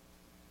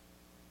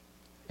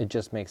 It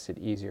just makes it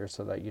easier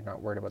so that you're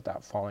not worried about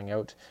that falling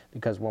out,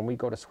 because when we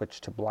go to switch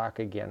to black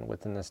again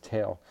within this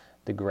tail,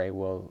 the gray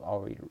will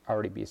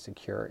already be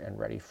secure and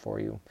ready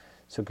for you.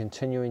 So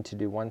continuing to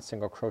do 1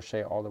 single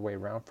crochet all the way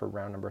around for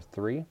round number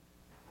 3.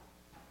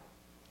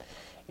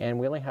 And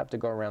we only have to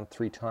go around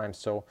 3 times,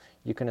 so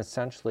you can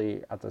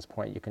essentially, at this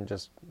point, you can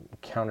just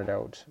count it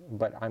out.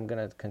 But I'm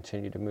going to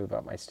continue to move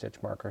up my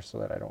stitch marker so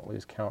that I don't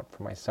lose count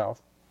for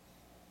myself.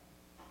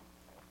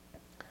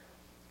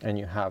 And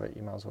you have it,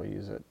 you might as well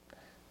use it.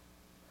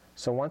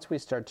 So once we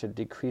start to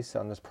decrease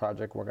on this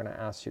project, we're going to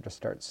ask you to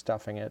start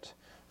stuffing it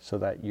so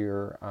that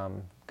you're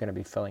going to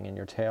be filling in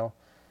your tail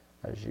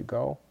as you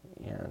go.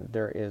 And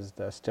there is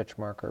the stitch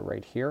marker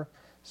right here,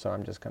 so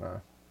I'm just going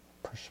to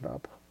push it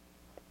up.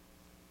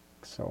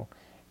 So,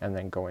 and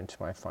then go into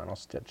my final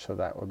stitch. So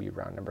that will be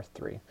round number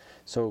 3.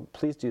 So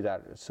please do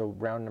that. So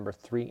round number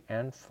 3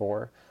 and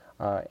 4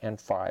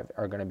 and 5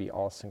 are going to be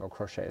all single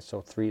crochets.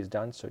 So 3 is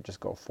done, so just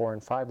go 4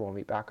 and 5 when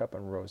we back up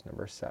on rows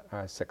number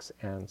 6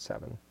 and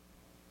 7.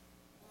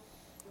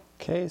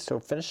 Okay, so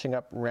finishing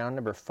up round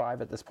number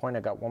 5 at this point,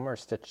 I got 1 more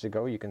stitch to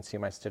go. You can see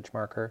my stitch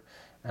marker.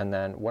 And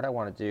then what I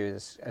want to do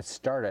is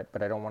start it,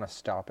 but I don't want to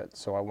stop it.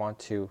 So I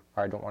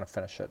don't want to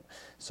finish it.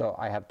 So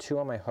I have 2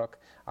 on my hook.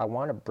 I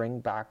want to bring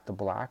back the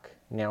black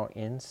now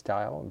in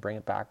style, and bring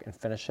it back and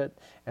finish it,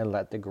 and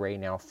let the gray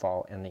now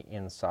fall in the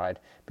inside,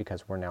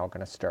 because we're now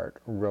going to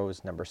start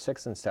rows number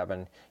 6 and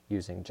 7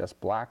 using just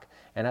black.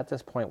 And at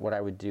this point, what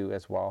I would do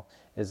as well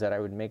is that I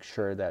would make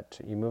sure that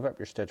you move up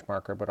your stitch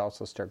marker, but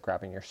also start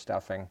grabbing your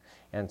stuffing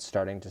and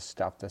starting to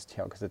stuff this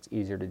tail, because it's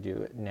easier to do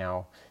it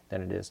now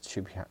than it is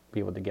to be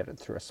able to get it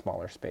through a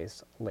smaller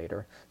space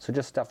later. So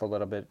just stuff a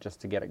little bit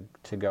just to get it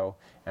to go,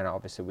 and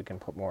obviously we can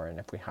put more in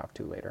if we have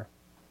to later.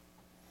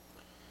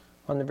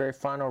 On the very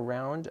final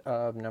round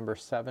of number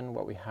 7,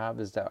 what we have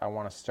is that I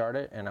want to start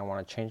it and I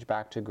want to change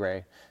back to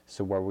gray.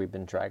 So where we've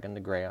been dragging the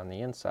gray on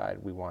the inside,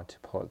 we want to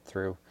pull it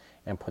through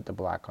and put the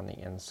black on the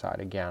inside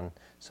again,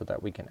 so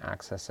that we can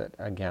access it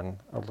again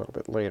a little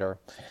bit later.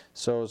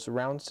 So it's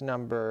rounds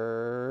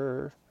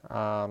number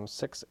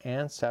 6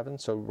 and 7.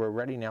 So we're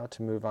ready now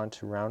to move on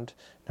to round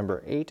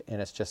number 8,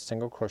 and it's just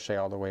single crochet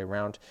all the way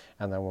around,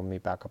 and then we'll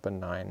meet back up in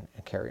 9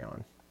 and carry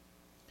on.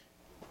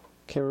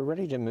 Okay, we're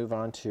ready to move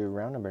on to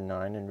round number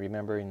 9, and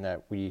remembering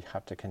that we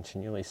have to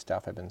continually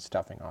stuff. I've been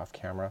stuffing off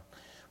camera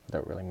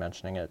without really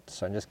mentioning it,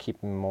 so I'm just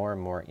keeping more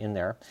and more in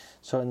there.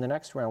 So in the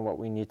next round, what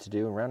we need to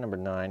do in round number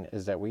 9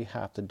 is that we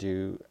have to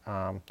do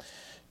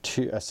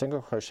a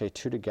single crochet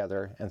 2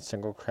 together and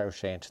single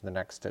crochet into the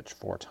next stitch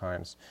 4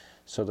 times.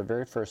 So the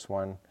very first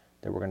one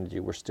that we're going to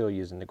do, we're still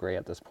using the gray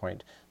at this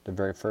point. The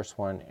very first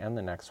one and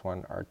the next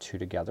one are 2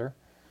 together.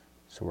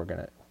 So we're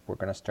going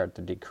to start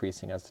the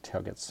decreasing as the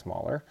tail gets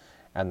smaller.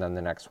 and then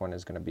the next one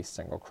is going to be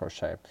single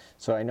crochet.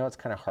 So I know it's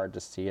kind of hard to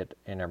see it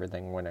in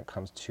everything when it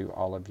comes to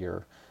all of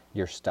your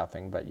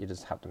stuffing, but you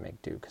just have to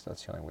make do because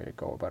that's the only way to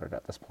go about it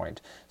at this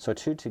point. So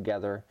 2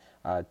 together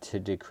to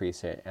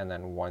decrease it, and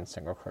then 1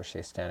 single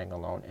crochet standing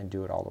alone, and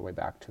do it all the way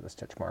back to the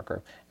stitch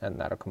marker, and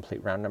that'll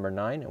complete round number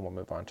 9, and we'll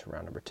move on to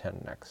round number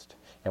 10 next.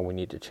 And we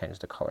need to change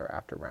the color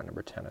after round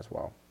number 10 as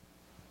well.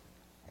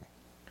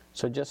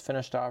 So just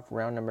finished off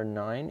round number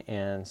 9,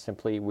 and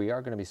simply we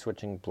are going to be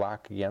switching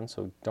black again,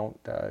 so don't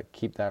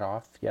keep that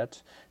off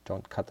yet,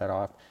 don't cut that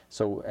off.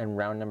 So in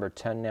round number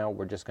 10 now,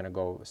 we're just going to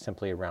go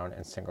simply around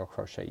and single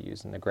crochet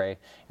using the gray,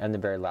 and the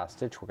very last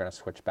stitch we're going to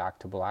switch back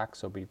to black,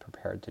 so be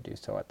prepared to do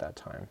so at that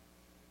time.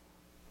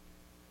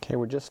 Okay,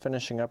 we're just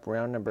finishing up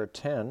round number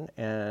 10,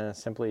 and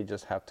simply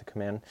just have to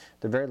come in.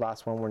 The very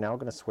last one, we're now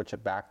going to switch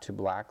it back to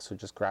black, so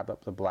just grab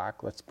up the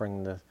black. Let's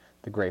bring the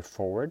gray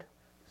forward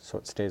so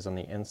it stays on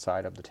the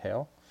inside of the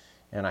tail.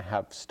 And I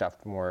have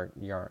stuffed more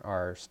yarn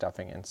or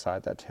stuffing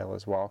inside that tail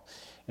as well.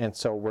 And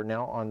so we're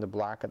now on the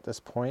black at this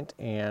point,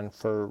 and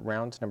for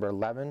rounds number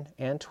 11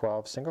 and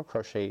 12, single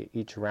crochet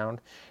each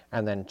round,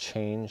 and then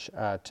change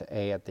to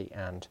A at the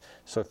end.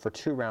 So for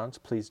 2 rounds,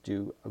 please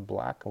do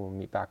black, and we'll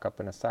meet back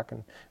up in a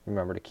second.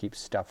 Remember to keep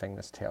stuffing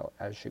this tail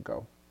as you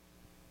go.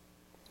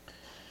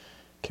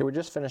 Okay, we're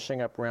just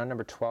finishing up round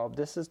number 12.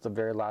 This is the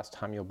very last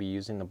time you'll be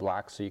using the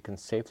black, so you can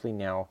safely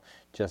now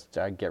just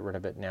get rid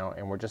of it now,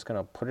 and we're just going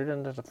to put it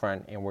into the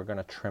front, and we're going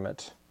to trim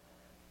it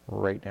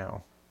right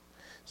now.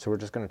 So we're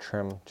just going to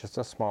trim just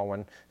a small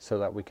one so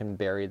that we can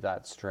bury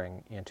that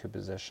string into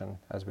position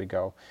as we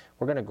go.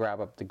 We're going to grab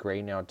up the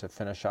gray now to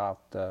finish off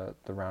the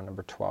round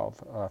number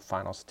 12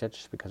 final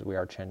stitch, because we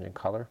are changing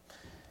color,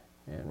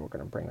 and we're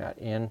going to bring that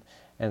in.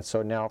 And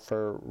so now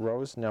for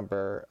rows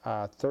number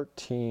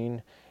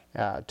 13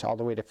 to all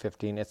the way to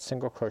 15, it's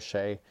single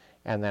crochet,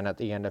 and then at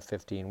the end of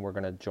 15 we're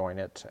going to join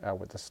it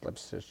with a slip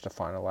stitch to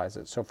finalize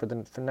it. So for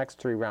the next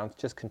 3 rounds,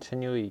 just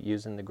continually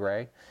using the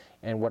gray,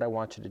 and what I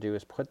want you to do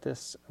is put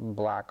this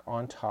black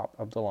on top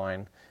of the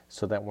line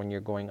so that when you're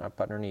going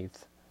up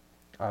underneath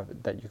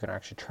that you can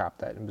actually trap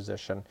that in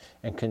position,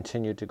 and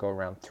continue to go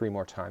around 3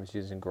 more times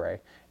using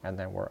gray, and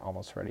then we're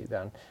almost ready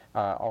then.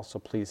 Also,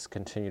 please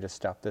continue to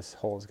stuff. This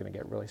hole is going to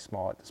get really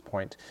small at this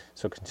point,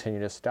 so continue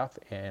to stuff,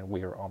 and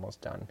we are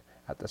almost done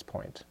at this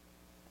point.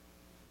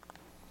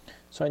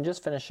 So I'm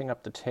just finishing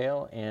up the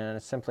tail,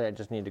 and simply I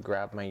just need to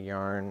grab my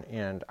yarn,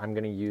 and I'm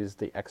going to use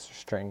the extra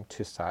string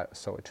to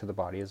sew it to the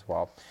body as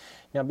well.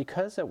 Now,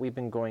 because that we've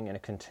been going in a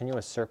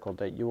continuous circle,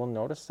 that you will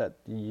notice that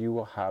you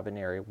will have an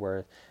area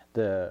where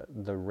the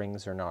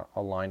rings are not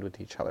aligned with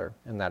each other,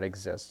 and that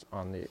exists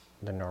on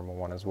the normal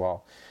one as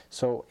well.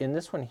 So in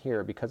this one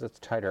here, because it's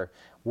tighter,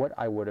 what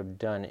I would have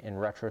done in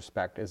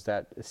retrospect is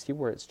that, see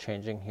where it's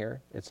changing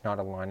here? It's not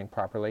aligning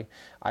properly.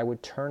 I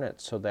would turn it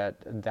so that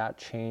that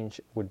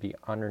change would be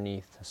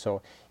underneath.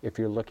 So if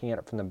you're looking at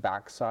it from the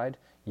back side,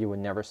 you would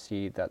never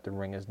see that the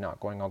ring is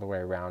not going all the way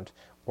around,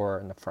 or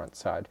in the front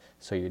side.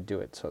 So you do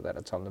it so that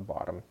it's on the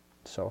bottom.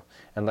 So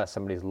unless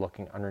somebody's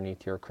looking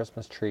underneath your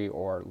Christmas tree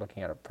or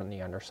looking at it from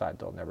the underside,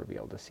 they'll never be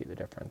able to see the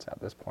difference at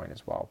this point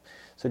as well.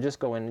 So just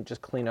go in and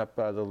just clean up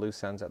the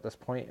loose ends at this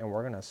point, and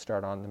we're going to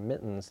start on the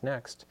mittens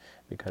next,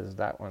 because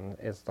that one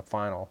is the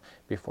final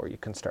before you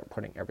can start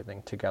putting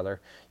everything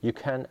together. You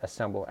can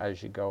assemble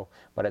as you go,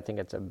 but I think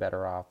it's a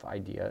better off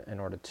idea in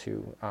order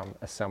to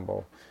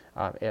assemble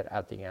it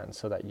at the end,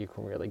 so that you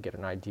can really get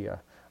an idea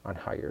on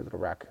how your little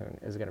raccoon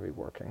is going to be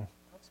working.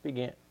 Let's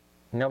begin.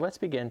 Now let's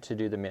begin to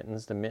do the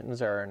mittens. The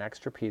mittens are an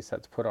extra piece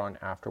that's put on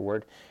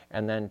afterward,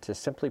 and then to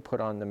simply put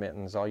on the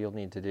mittens, all you'll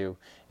need to do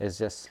is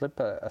just slip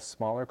a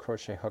smaller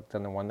crochet hook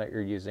than the one that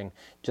you're using.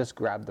 Just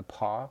grab the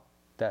paw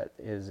that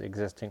is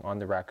existing on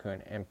the raccoon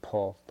and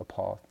pull the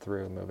paw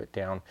through, move it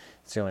down.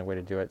 It's the only way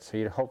to do it. So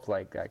you'd hope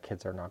like that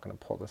kids are not going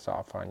to pull this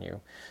off on you.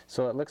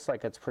 So it looks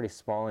like it's pretty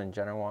small and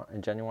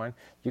genuine.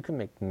 You can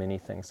make many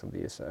things of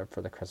these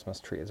for the Christmas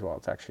tree as well.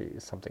 It's actually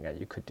something that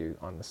you could do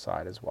on the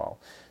side as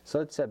well. So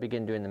let's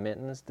begin doing the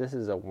mittens. This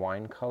is a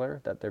wine color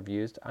that they've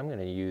used. I'm going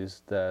to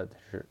use the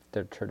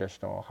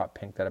traditional hot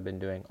pink that I've been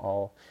doing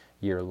all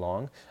year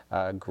long.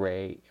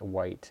 Gray,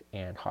 white,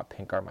 and hot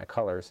pink are my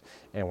colors,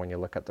 and when you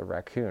look at the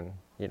raccoon,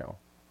 you know,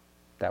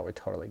 that would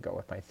totally go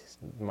with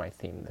my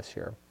theme this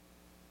year.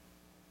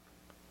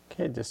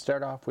 Okay, to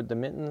start off with the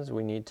mittens,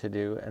 we need to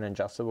do an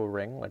adjustable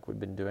ring like we've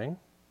been doing.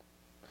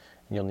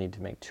 You'll need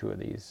to make 2 of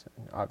these.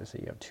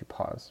 Obviously you have 2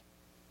 paws.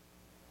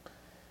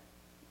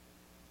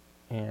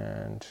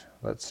 And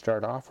let's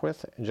start off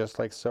with just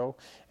like so,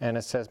 and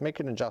it says make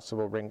an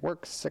adjustable ring,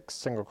 work 6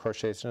 single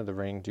crochets into the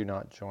ring, do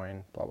not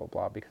join blah blah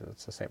blah, because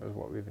it's the same as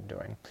what we've been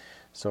doing.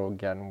 So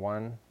again,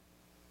 1,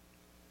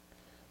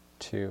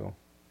 2,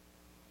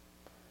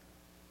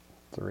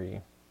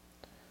 3,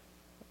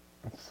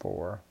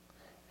 4,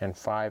 and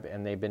 5,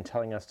 and they've been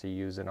telling us to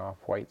use an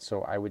off-white,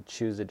 so I would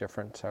choose a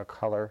different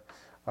color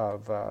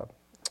of a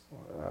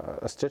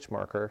stitch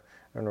marker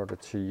in order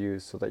to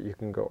use, so that you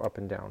can go up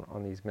and down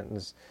on these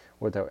mittens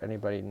without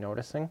anybody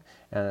noticing,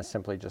 and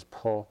simply just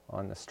pull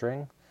on the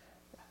string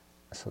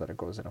so that it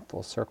goes in a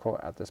full circle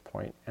at this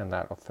point, and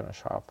that'll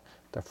finish off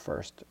the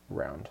first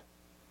round.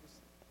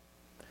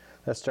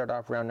 Let's start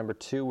off round number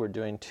 2. We're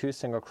doing 2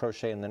 single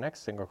crochet in the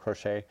next single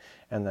crochet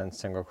and then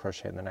single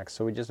crochet in the next.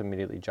 So we just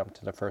immediately jump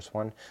to the first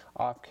one.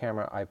 Off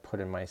camera I put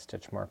in my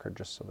stitch marker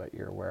just so that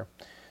you're aware.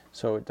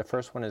 So the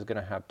first one is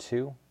going to have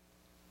 2.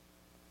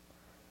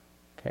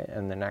 Okay,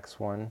 and the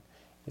next one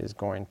is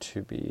going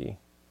to be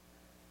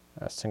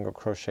a single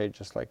crochet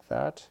just like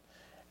that,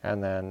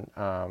 and then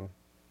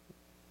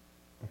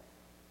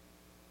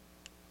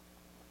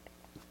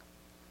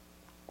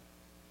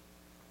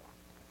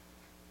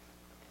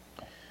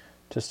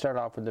to start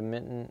off with the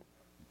mitten,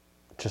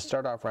 to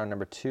start off round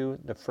number 2,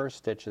 the first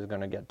stitch is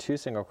going to get 2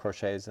 single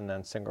crochets and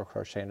then single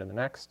crochet into the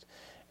next,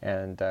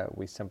 and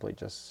we simply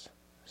just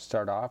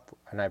start off,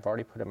 and I've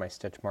already put in my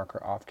stitch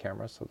marker off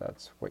camera, so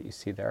that's what you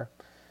see there,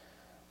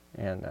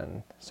 and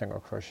then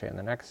single crochet in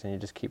the next, and you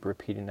just keep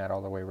repeating that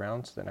all the way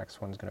around. So the next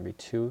one's going to be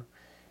 2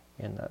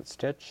 in that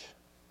stitch,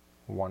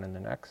 1 in the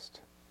next,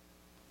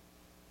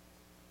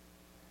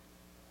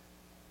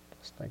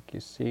 just like you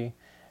see,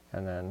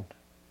 and then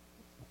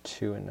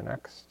 2 in the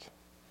next,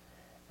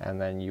 and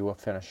then you will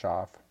finish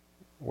off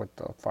with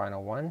the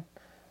final one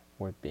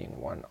with being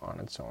 1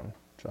 on its own,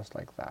 just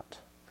like that.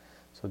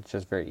 So it's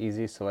just very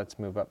easy. So let's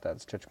move up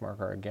that stitch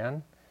marker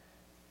again,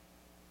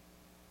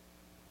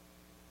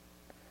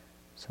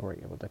 so we're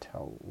able to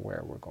tell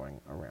where we're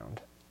going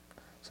around.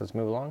 So let's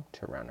move along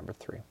to round number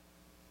 3.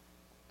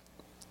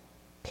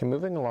 Okay,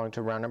 moving along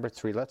to round number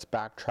 3, let's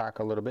backtrack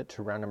a little bit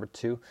to round number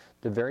 2.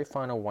 The very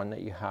final one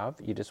that you have,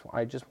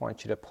 I just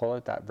want you to pull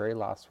out that very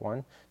last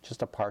one,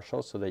 just a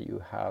partial, so that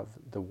you have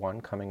the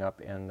one coming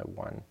up and the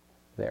one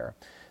there.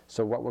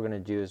 So what we're going to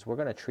do is we're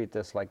going to treat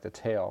this like the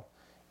tail,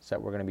 so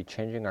that we're going to be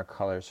changing our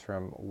colors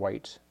from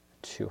white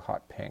to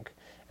hot pink,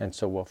 and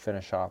so we'll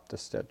finish off the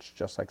stitch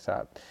just like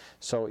that.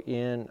 So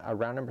in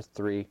round number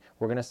 3,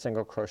 we're going to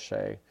single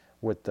crochet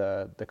with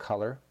the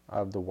color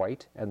of the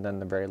white, and then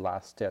the very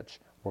last stitch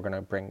we're going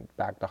to bring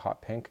back the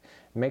hot pink.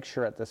 Make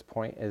sure at this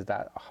point is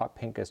that hot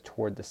pink is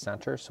toward the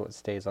center, so it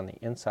stays on the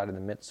inside of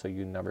the mitt, so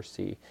you never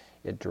see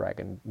it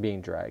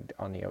being dragged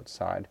on the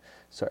outside.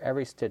 So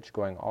every stitch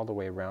going all the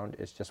way around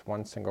is just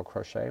 1 single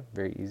crochet,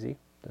 very easy.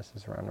 This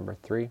is round number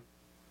 3.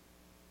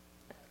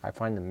 I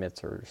find the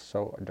mitts are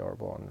so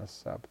adorable on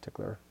this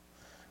particular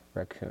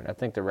raccoon. I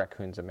think the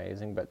raccoon's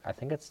amazing, but I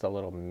think it's the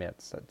little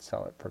mitts that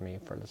sell it for me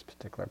for this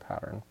particular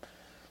pattern.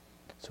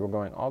 So we're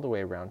going all the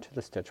way around to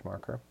the stitch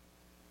marker.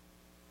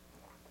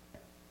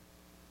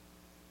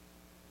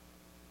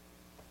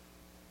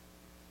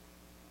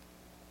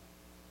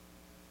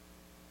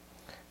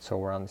 So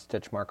we're on the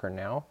stitch marker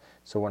now.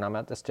 So when I'm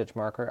at the stitch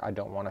marker, I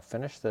don't want to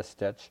finish this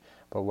stitch,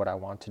 but what I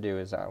want to do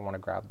is I want to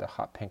grab the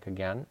hot pink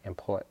again and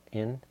pull it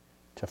in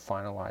to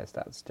finalize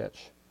that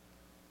stitch,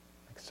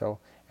 like so.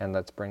 And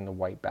let's bring the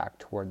white back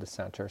toward the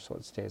center so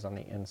it stays on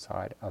the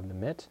inside of the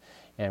mitt.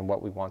 And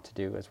what we want to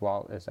do as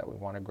well is that we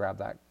want to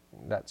grab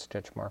that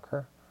stitch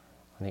marker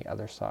on the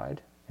other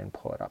side and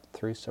pull it up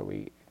through, so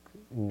we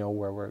know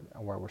where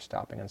we're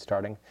stopping and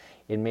starting.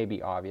 It may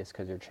be obvious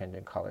because you're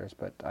changing colors,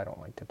 but I don't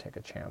like to take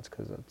a chance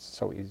because it's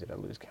so easy to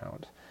lose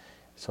count.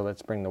 So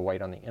let's bring the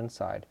white on the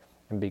inside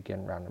and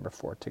begin round number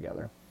 4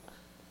 together.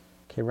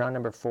 Okay, round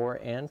number 4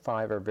 and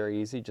 5 are very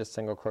easy, just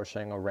single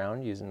crocheting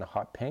around using the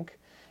hot pink,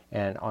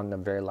 and on the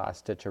very last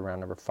stitch of round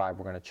number 5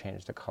 we're going to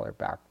change the color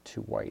back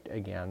to white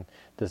again.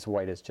 This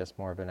white is just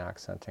more of an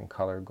accenting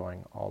color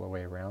going all the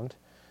way around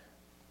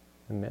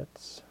the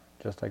mitts,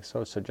 just like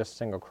so. So just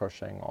single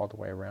crocheting all the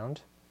way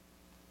around.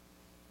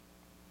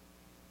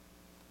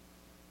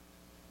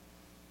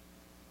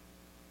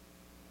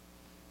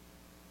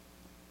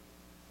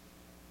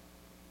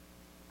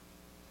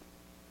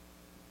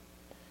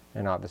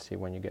 And obviously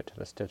when you get to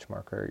the stitch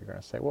marker, you're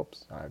going to say,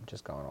 whoops, I've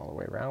just gone all the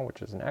way around,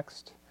 which is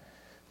next.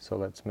 So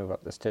let's move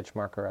up the stitch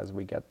marker as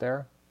we get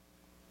there.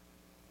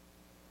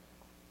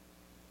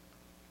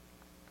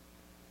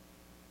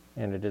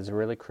 And it is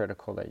really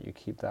critical that you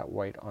keep that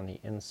white on the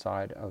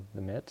inside of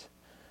the mitt,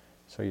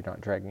 so you're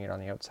not dragging it on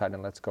the outside.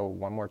 And let's go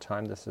one more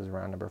time. This is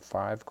round number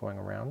 5 going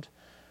around.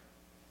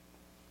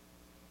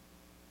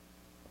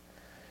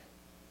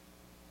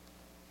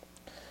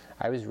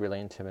 I was really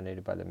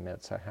intimidated by the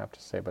mitts, I have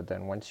to say, but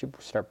then once you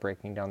start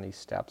breaking down these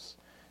steps,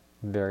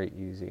 very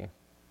easy,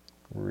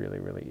 really,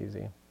 really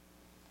easy.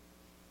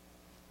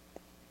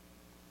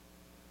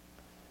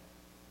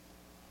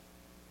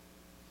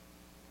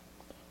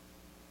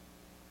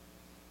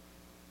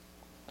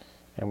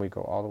 And we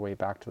go all the way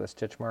back to the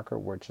stitch marker,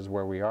 which is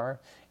where we are,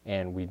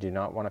 and we do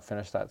not want to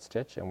finish that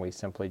stitch, and we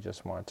simply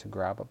just want to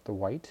grab up the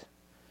white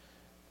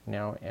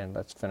now, and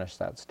let's finish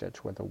that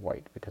stitch with the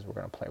white because we're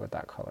going to play with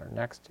that color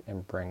next,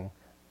 and bring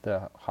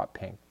the hot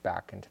pink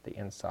back into the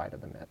inside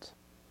of the mitt.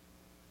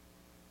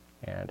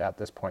 And at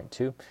this point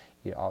too,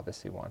 you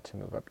obviously want to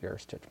move up your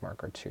stitch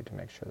marker too to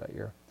make sure that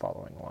you're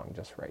following along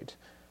just right.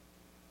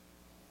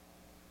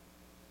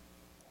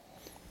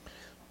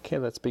 Okay,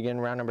 let's begin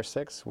round number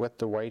 6 with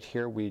the white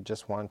here. We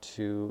just want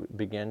to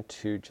begin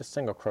to just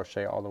single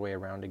crochet all the way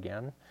around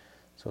again.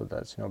 So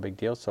that's no big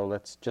deal. So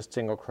let's just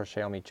single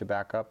crochet. I'll meet you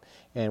back up,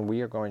 and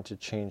we are going to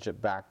change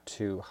it back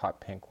to hot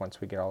pink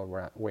once we get all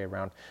the way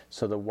around.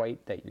 So the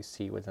white that you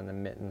see within the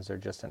mittens are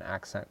just an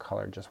accent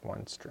color, just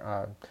one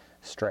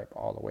stripe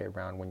all the way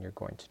around when you're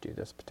going to do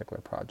this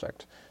particular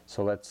project.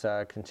 So let's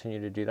continue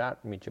to do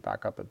that. Meet you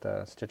back up at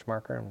the stitch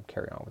marker and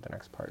carry on with the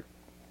next part.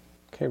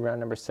 Okay, round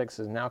number 6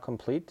 is now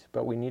complete,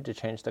 but we need to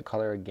change the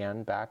color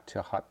again back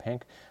to hot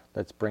pink.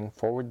 Let's bring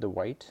forward the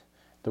white.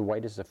 The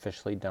white is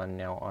officially done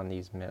now on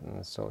these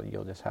mittens, so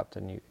you'll just have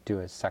to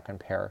do a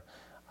second pair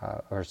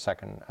or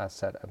second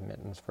set of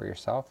mittens for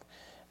yourself.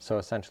 So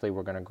essentially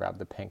we're going to grab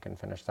the pink and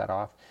finish that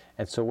off.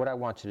 And so what I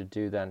want you to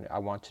do then, I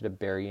want you to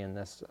bury in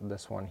this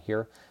one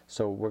here.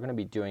 So we're going to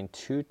be doing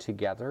 2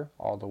 together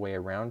all the way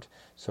around.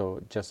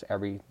 So just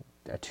every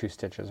 2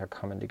 stitches are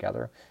coming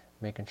together,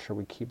 making sure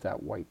we keep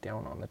that white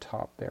down on the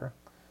top there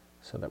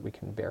so that we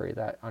can bury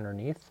that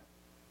underneath.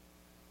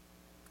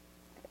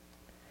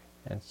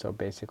 And so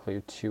basically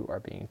 2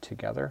 are being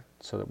together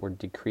so that we're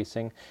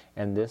decreasing,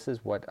 and this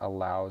is what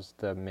allows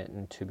the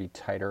mitten to be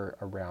tighter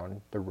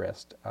around the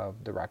wrist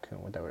of the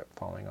raccoon without it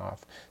falling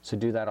off. So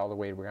do that all the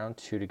way around,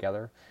 2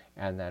 together,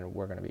 and then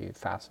we're going to be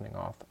fastening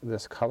off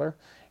this color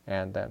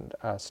and then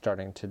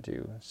starting to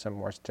do some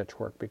more stitch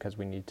work because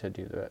we need to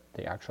do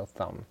the actual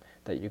thumb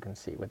that you can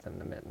see within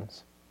the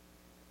mittens.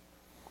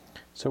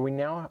 So we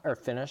now are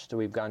finished.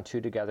 We've gone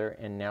 2 together,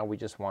 and now we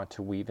just want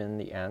to weave in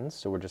the ends.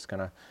 So we're just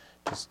going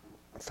to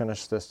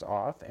finish this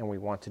off, and we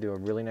want to do a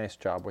really nice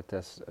job with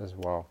this as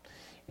well.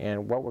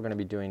 And what we're going to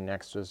be doing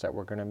next is that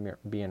we're going to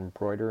be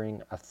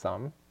embroidering a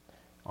thumb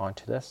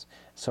onto this.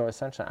 So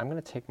essentially I'm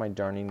going to take my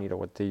darning needle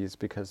with these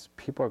because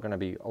people are going to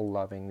be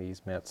loving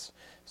these mitts,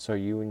 so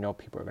you know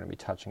people are going to be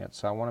touching it.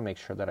 So I want to make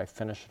sure that I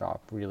finish it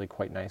off really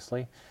quite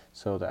nicely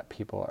so that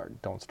people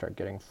don't start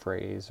getting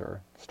frays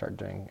or start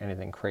doing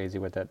anything crazy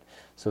with it.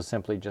 So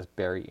simply just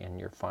bury in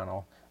your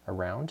final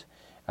around.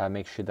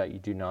 Make sure that you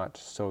do not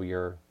sew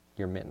your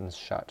mittens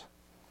shut,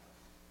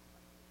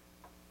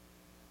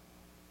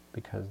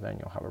 because then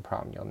you'll have a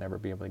problem. You'll never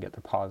be able to get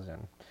the paws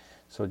in.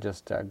 So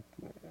just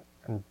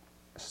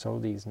sew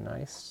these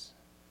nice.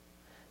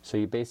 So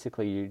you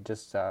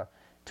just to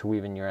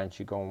weave in your ends,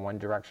 you go in one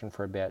direction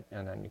for a bit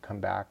and then you come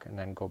back and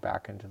then go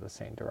back into the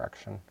same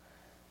direction.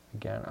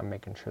 Again, I'm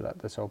making sure that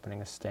this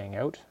opening is staying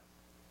out.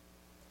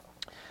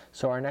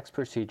 So our next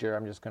procedure,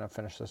 I'm just going to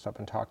finish this up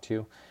and talk to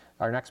you.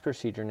 Our next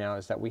procedure now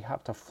is that we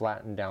have to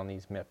flatten down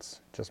these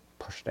mitts, just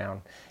push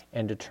down,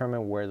 and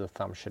determine where the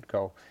thumb should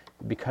go.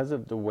 Because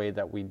of the way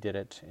that we did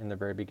it in the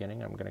very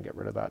beginning, I'm going to get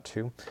rid of that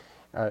too,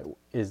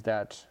 is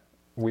that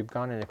we've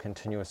gone in a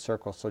continuous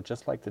circle. So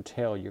just like the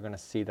tail, you're going to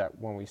see that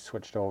when we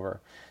switched over.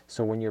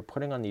 So when you're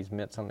putting on these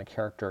mitts on the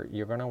character,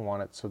 you're going to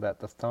want it so that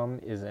the thumb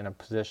is in a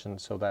position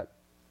so that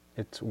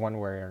it's one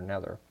way or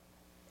another.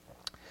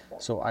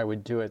 So I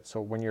would do it,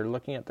 so when you're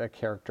looking at that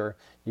character,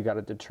 you got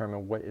to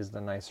determine what is the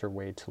nicer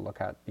way to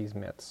look at these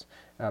mitts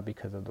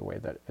because of the way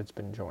that it's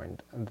been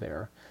joined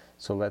there.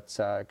 So let's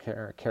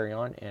carry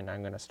on, and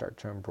I'm going to start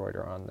to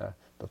embroider on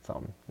the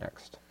thumb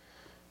next.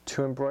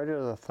 To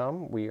embroider the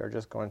thumb, we are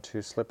just going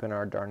to slip in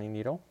our darning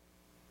needle,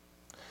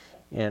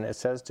 and it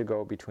says to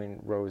go between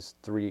rows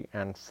 3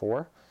 and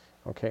 4,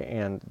 okay,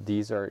 and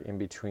these are in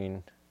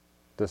between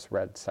this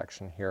red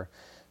section here.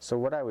 So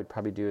what I would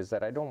probably do is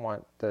that I don't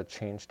want the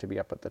change to be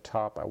up at the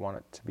top, I want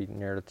it to be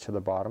near to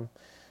the bottom.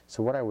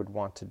 So what I would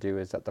want to do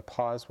is that the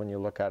paws, when you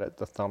look at it,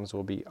 the thumbs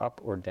will be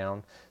up or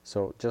down.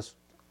 So just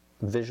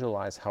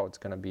visualize how it's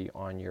going to be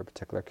on your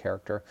particular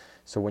character.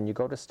 So when you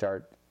go to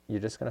start, you're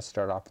just going to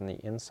start off on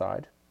the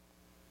inside,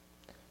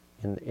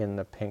 in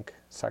the pink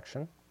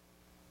section,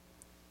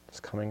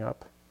 just coming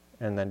up,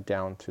 and then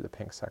down through the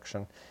pink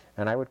section.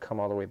 And I would come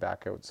all the way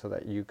back out so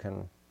that you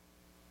can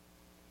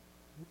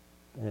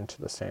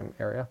into the same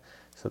area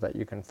so that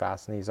you can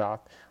fasten these off.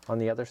 On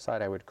the other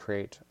side, I would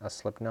create a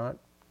slip knot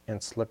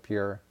and slip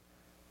your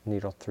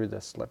needle through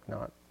this slip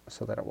knot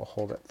so that it will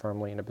hold it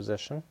firmly in a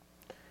position,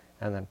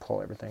 and then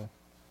pull everything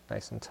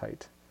nice and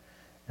tight.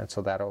 And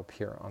so that'll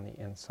appear on the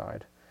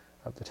inside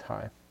of the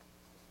tie.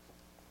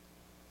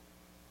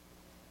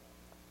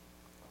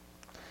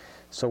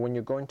 So when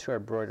you're going to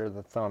embroider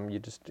the thumb,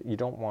 you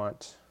don't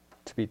want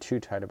to be too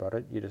tight about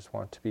it. You just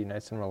want to be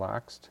nice and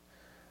relaxed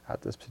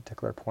at this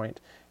particular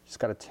point. You just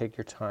got to take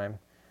your time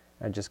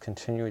and just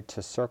continue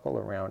to circle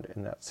around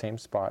in that same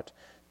spot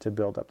to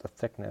build up the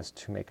thickness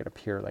to make it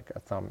appear like a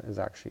thumb is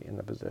actually in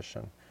the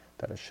position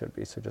that it should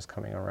be. So just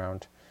coming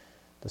around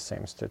the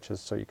same stitches,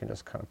 so you can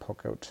just kind of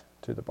poke out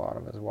through the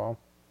bottom as well.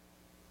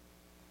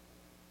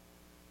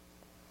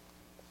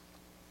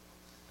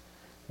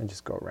 And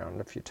just go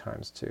around a few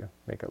times to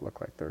make it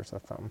look like there's a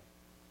thumb.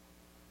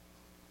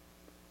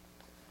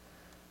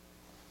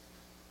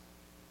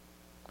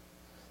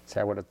 See,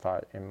 I would have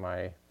thought in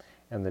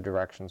the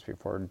directions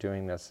before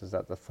doing this is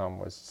that the thumb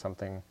was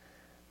something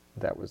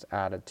that was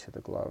added to the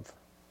glove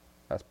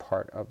as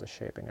part of the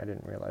shaping. I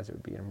didn't realize it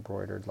would be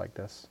embroidered like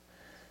this.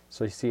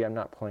 So you see, I'm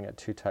not pulling it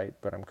too tight,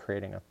 but I'm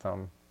creating a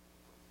thumb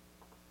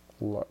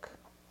look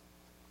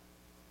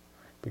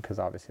because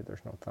obviously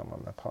there's no thumb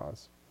on the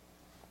paws.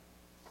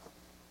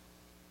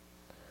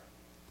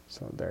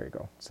 So there you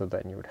go. So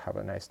then you would have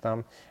a nice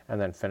thumb, and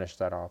then finish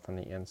that off on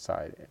the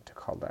inside to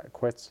call that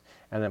quits.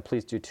 And then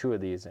please do 2 of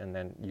these, and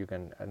then you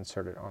can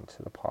insert it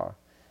onto the paw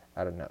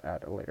at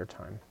a later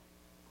time.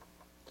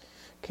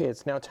 Okay,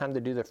 it's now time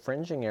to do the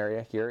fringing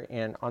area here,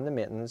 and on the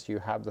mittens you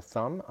have the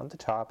thumb on the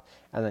top,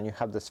 and then you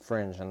have this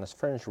fringe, and this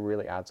fringe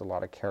really adds a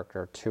lot of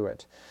character to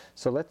it.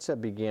 So let's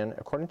begin.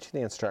 According to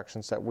the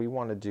instructions, that we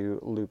want to do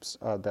loops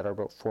that are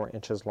about 4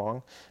 inches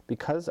long.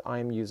 Because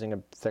I'm using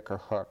a thicker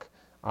hook,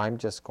 I'm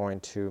just going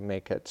to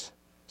make it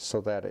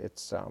so that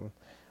it's a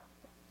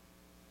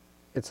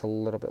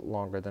little bit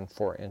longer than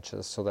 4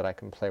 inches, so that I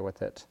can play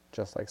with it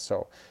just like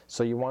so.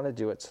 So you want to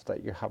do it so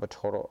that you have a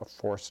total of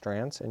 4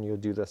 strands, and you'll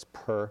do this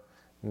per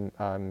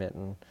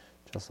mitten,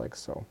 just like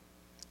so.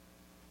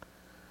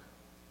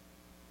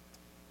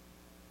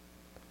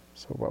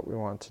 So what we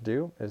want to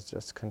do is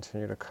just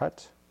continue to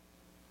cut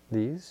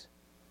these,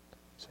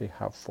 so you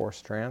have 4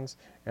 strands,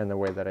 and the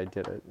way that I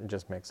did it, it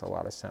just makes a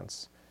lot of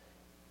sense.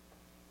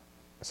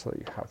 So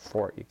you have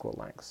 4 equal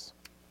lengths.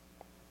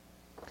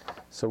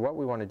 So what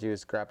we want to do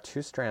is grab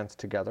 2 strands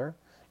together,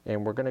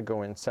 and we're going to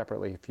go in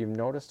separately. If you've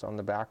noticed on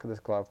the back of this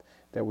glove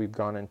that we've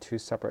gone in 2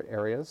 separate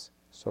areas,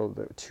 so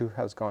the 2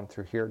 has gone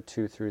through here,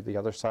 2 through the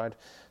other side.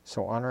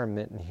 So on our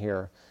mitten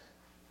here,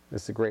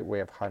 this is a great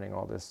way of hiding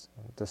all this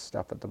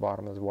stuff at the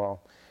bottom as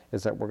well,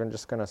 is that we're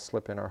just going to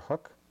slip in our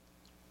hook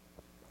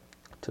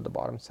to the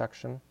bottom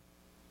section.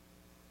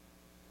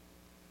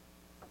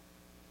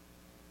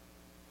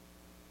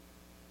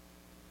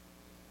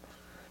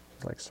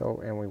 Like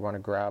so, and we want to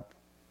grab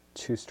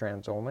 2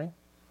 strands only.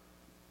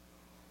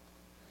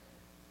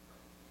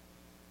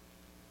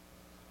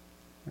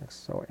 Like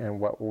so, and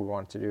what we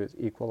want to do is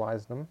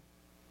equalize them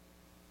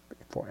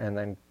and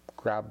then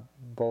grab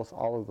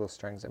all of those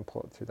strings and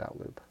pull it through that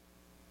loop.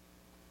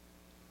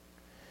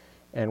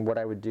 And what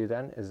I would do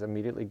then is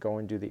immediately go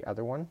and do the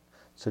other one.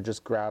 So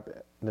just grab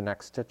the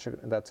next stitch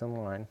that's in the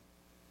line,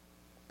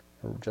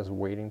 just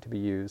waiting to be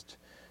used.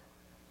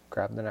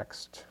 Grab the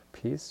next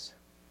piece,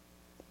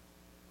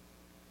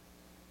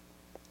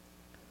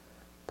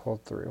 pull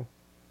through,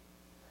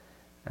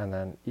 and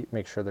then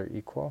make sure they're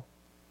equal.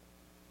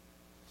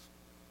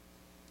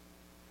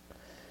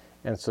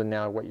 And so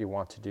now what you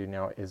want to do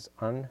now is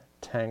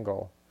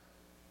untangle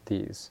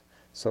these.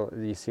 So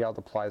you see how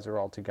the plies are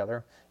all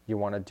together? You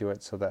want to do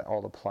it so that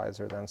all the plies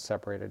are then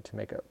separated to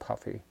make it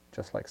puffy,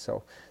 just like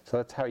so. So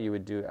that's how you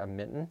would do a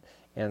mitten.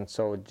 And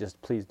so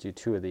just please do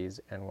 2 of these,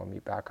 and we'll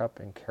meet back up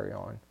and carry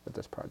on with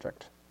this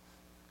project.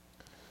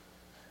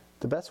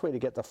 The best way to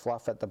get the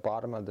fluff at the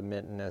bottom of the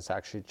mitten is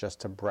actually just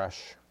to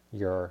brush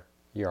your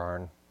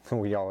yarn.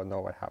 We all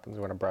know what happens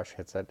when a brush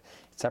hits it.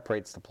 It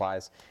separates the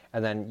plies,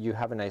 and then you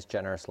have a nice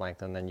generous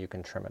length, and then you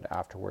can trim it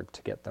afterward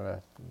to get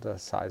the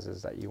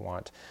sizes that you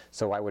want.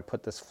 So I would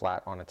put this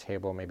flat on a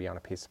table, maybe on a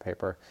piece of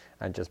paper,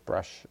 and just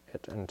brush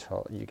it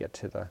until you get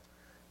to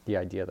the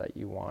idea that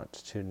you want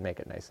to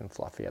make it nice and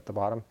fluffy at the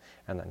bottom,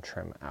 and then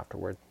trim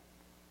afterward.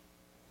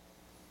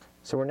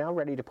 So we're now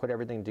ready to put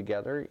everything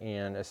together,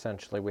 and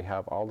essentially we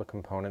have all the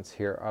components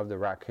here of the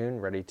raccoon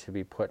ready to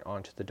be put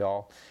onto the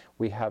doll.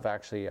 We have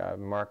actually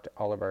marked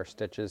all of our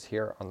stitches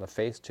here on the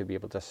face to be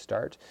able to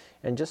start,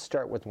 and just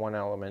start with one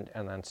element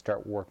and then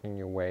start working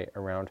your way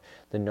around.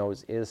 The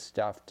nose is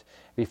stuffed.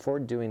 Before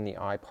doing the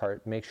eye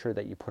part, make sure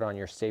that you put on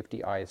your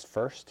safety eyes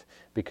first,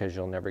 because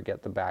you'll never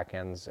get the back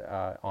ends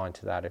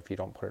onto that if you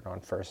don't put it on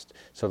first.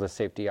 So the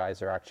safety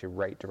eyes are actually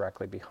right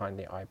directly behind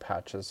the eye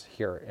patches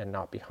here, and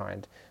not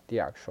behind the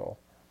actual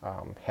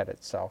head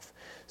itself.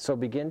 So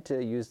begin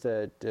to use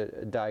the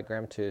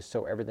diagram to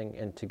sew everything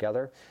in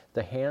together.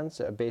 The hands,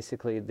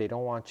 basically, they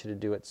don't want you to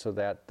do it so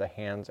that the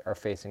hands are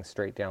facing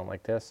straight down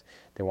like this.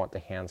 They want the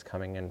hands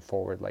coming in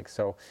forward like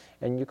so.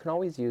 And you can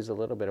always use a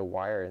little bit of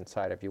wire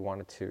inside if you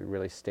wanted to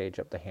really stage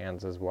up the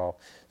hands as well.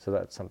 So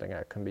that's something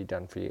that can be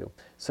done for you.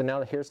 So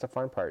now here's the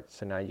fun part.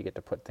 So now you get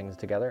to put things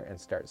together and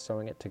start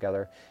sewing it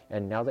together.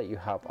 And now that you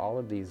have all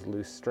of these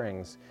loose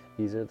strings,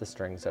 these are the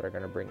strings that are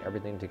going to bring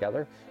everything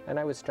together. And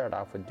I would start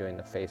off with doing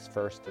the face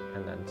first,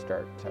 and then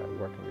start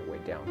working your way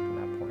down from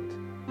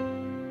that point.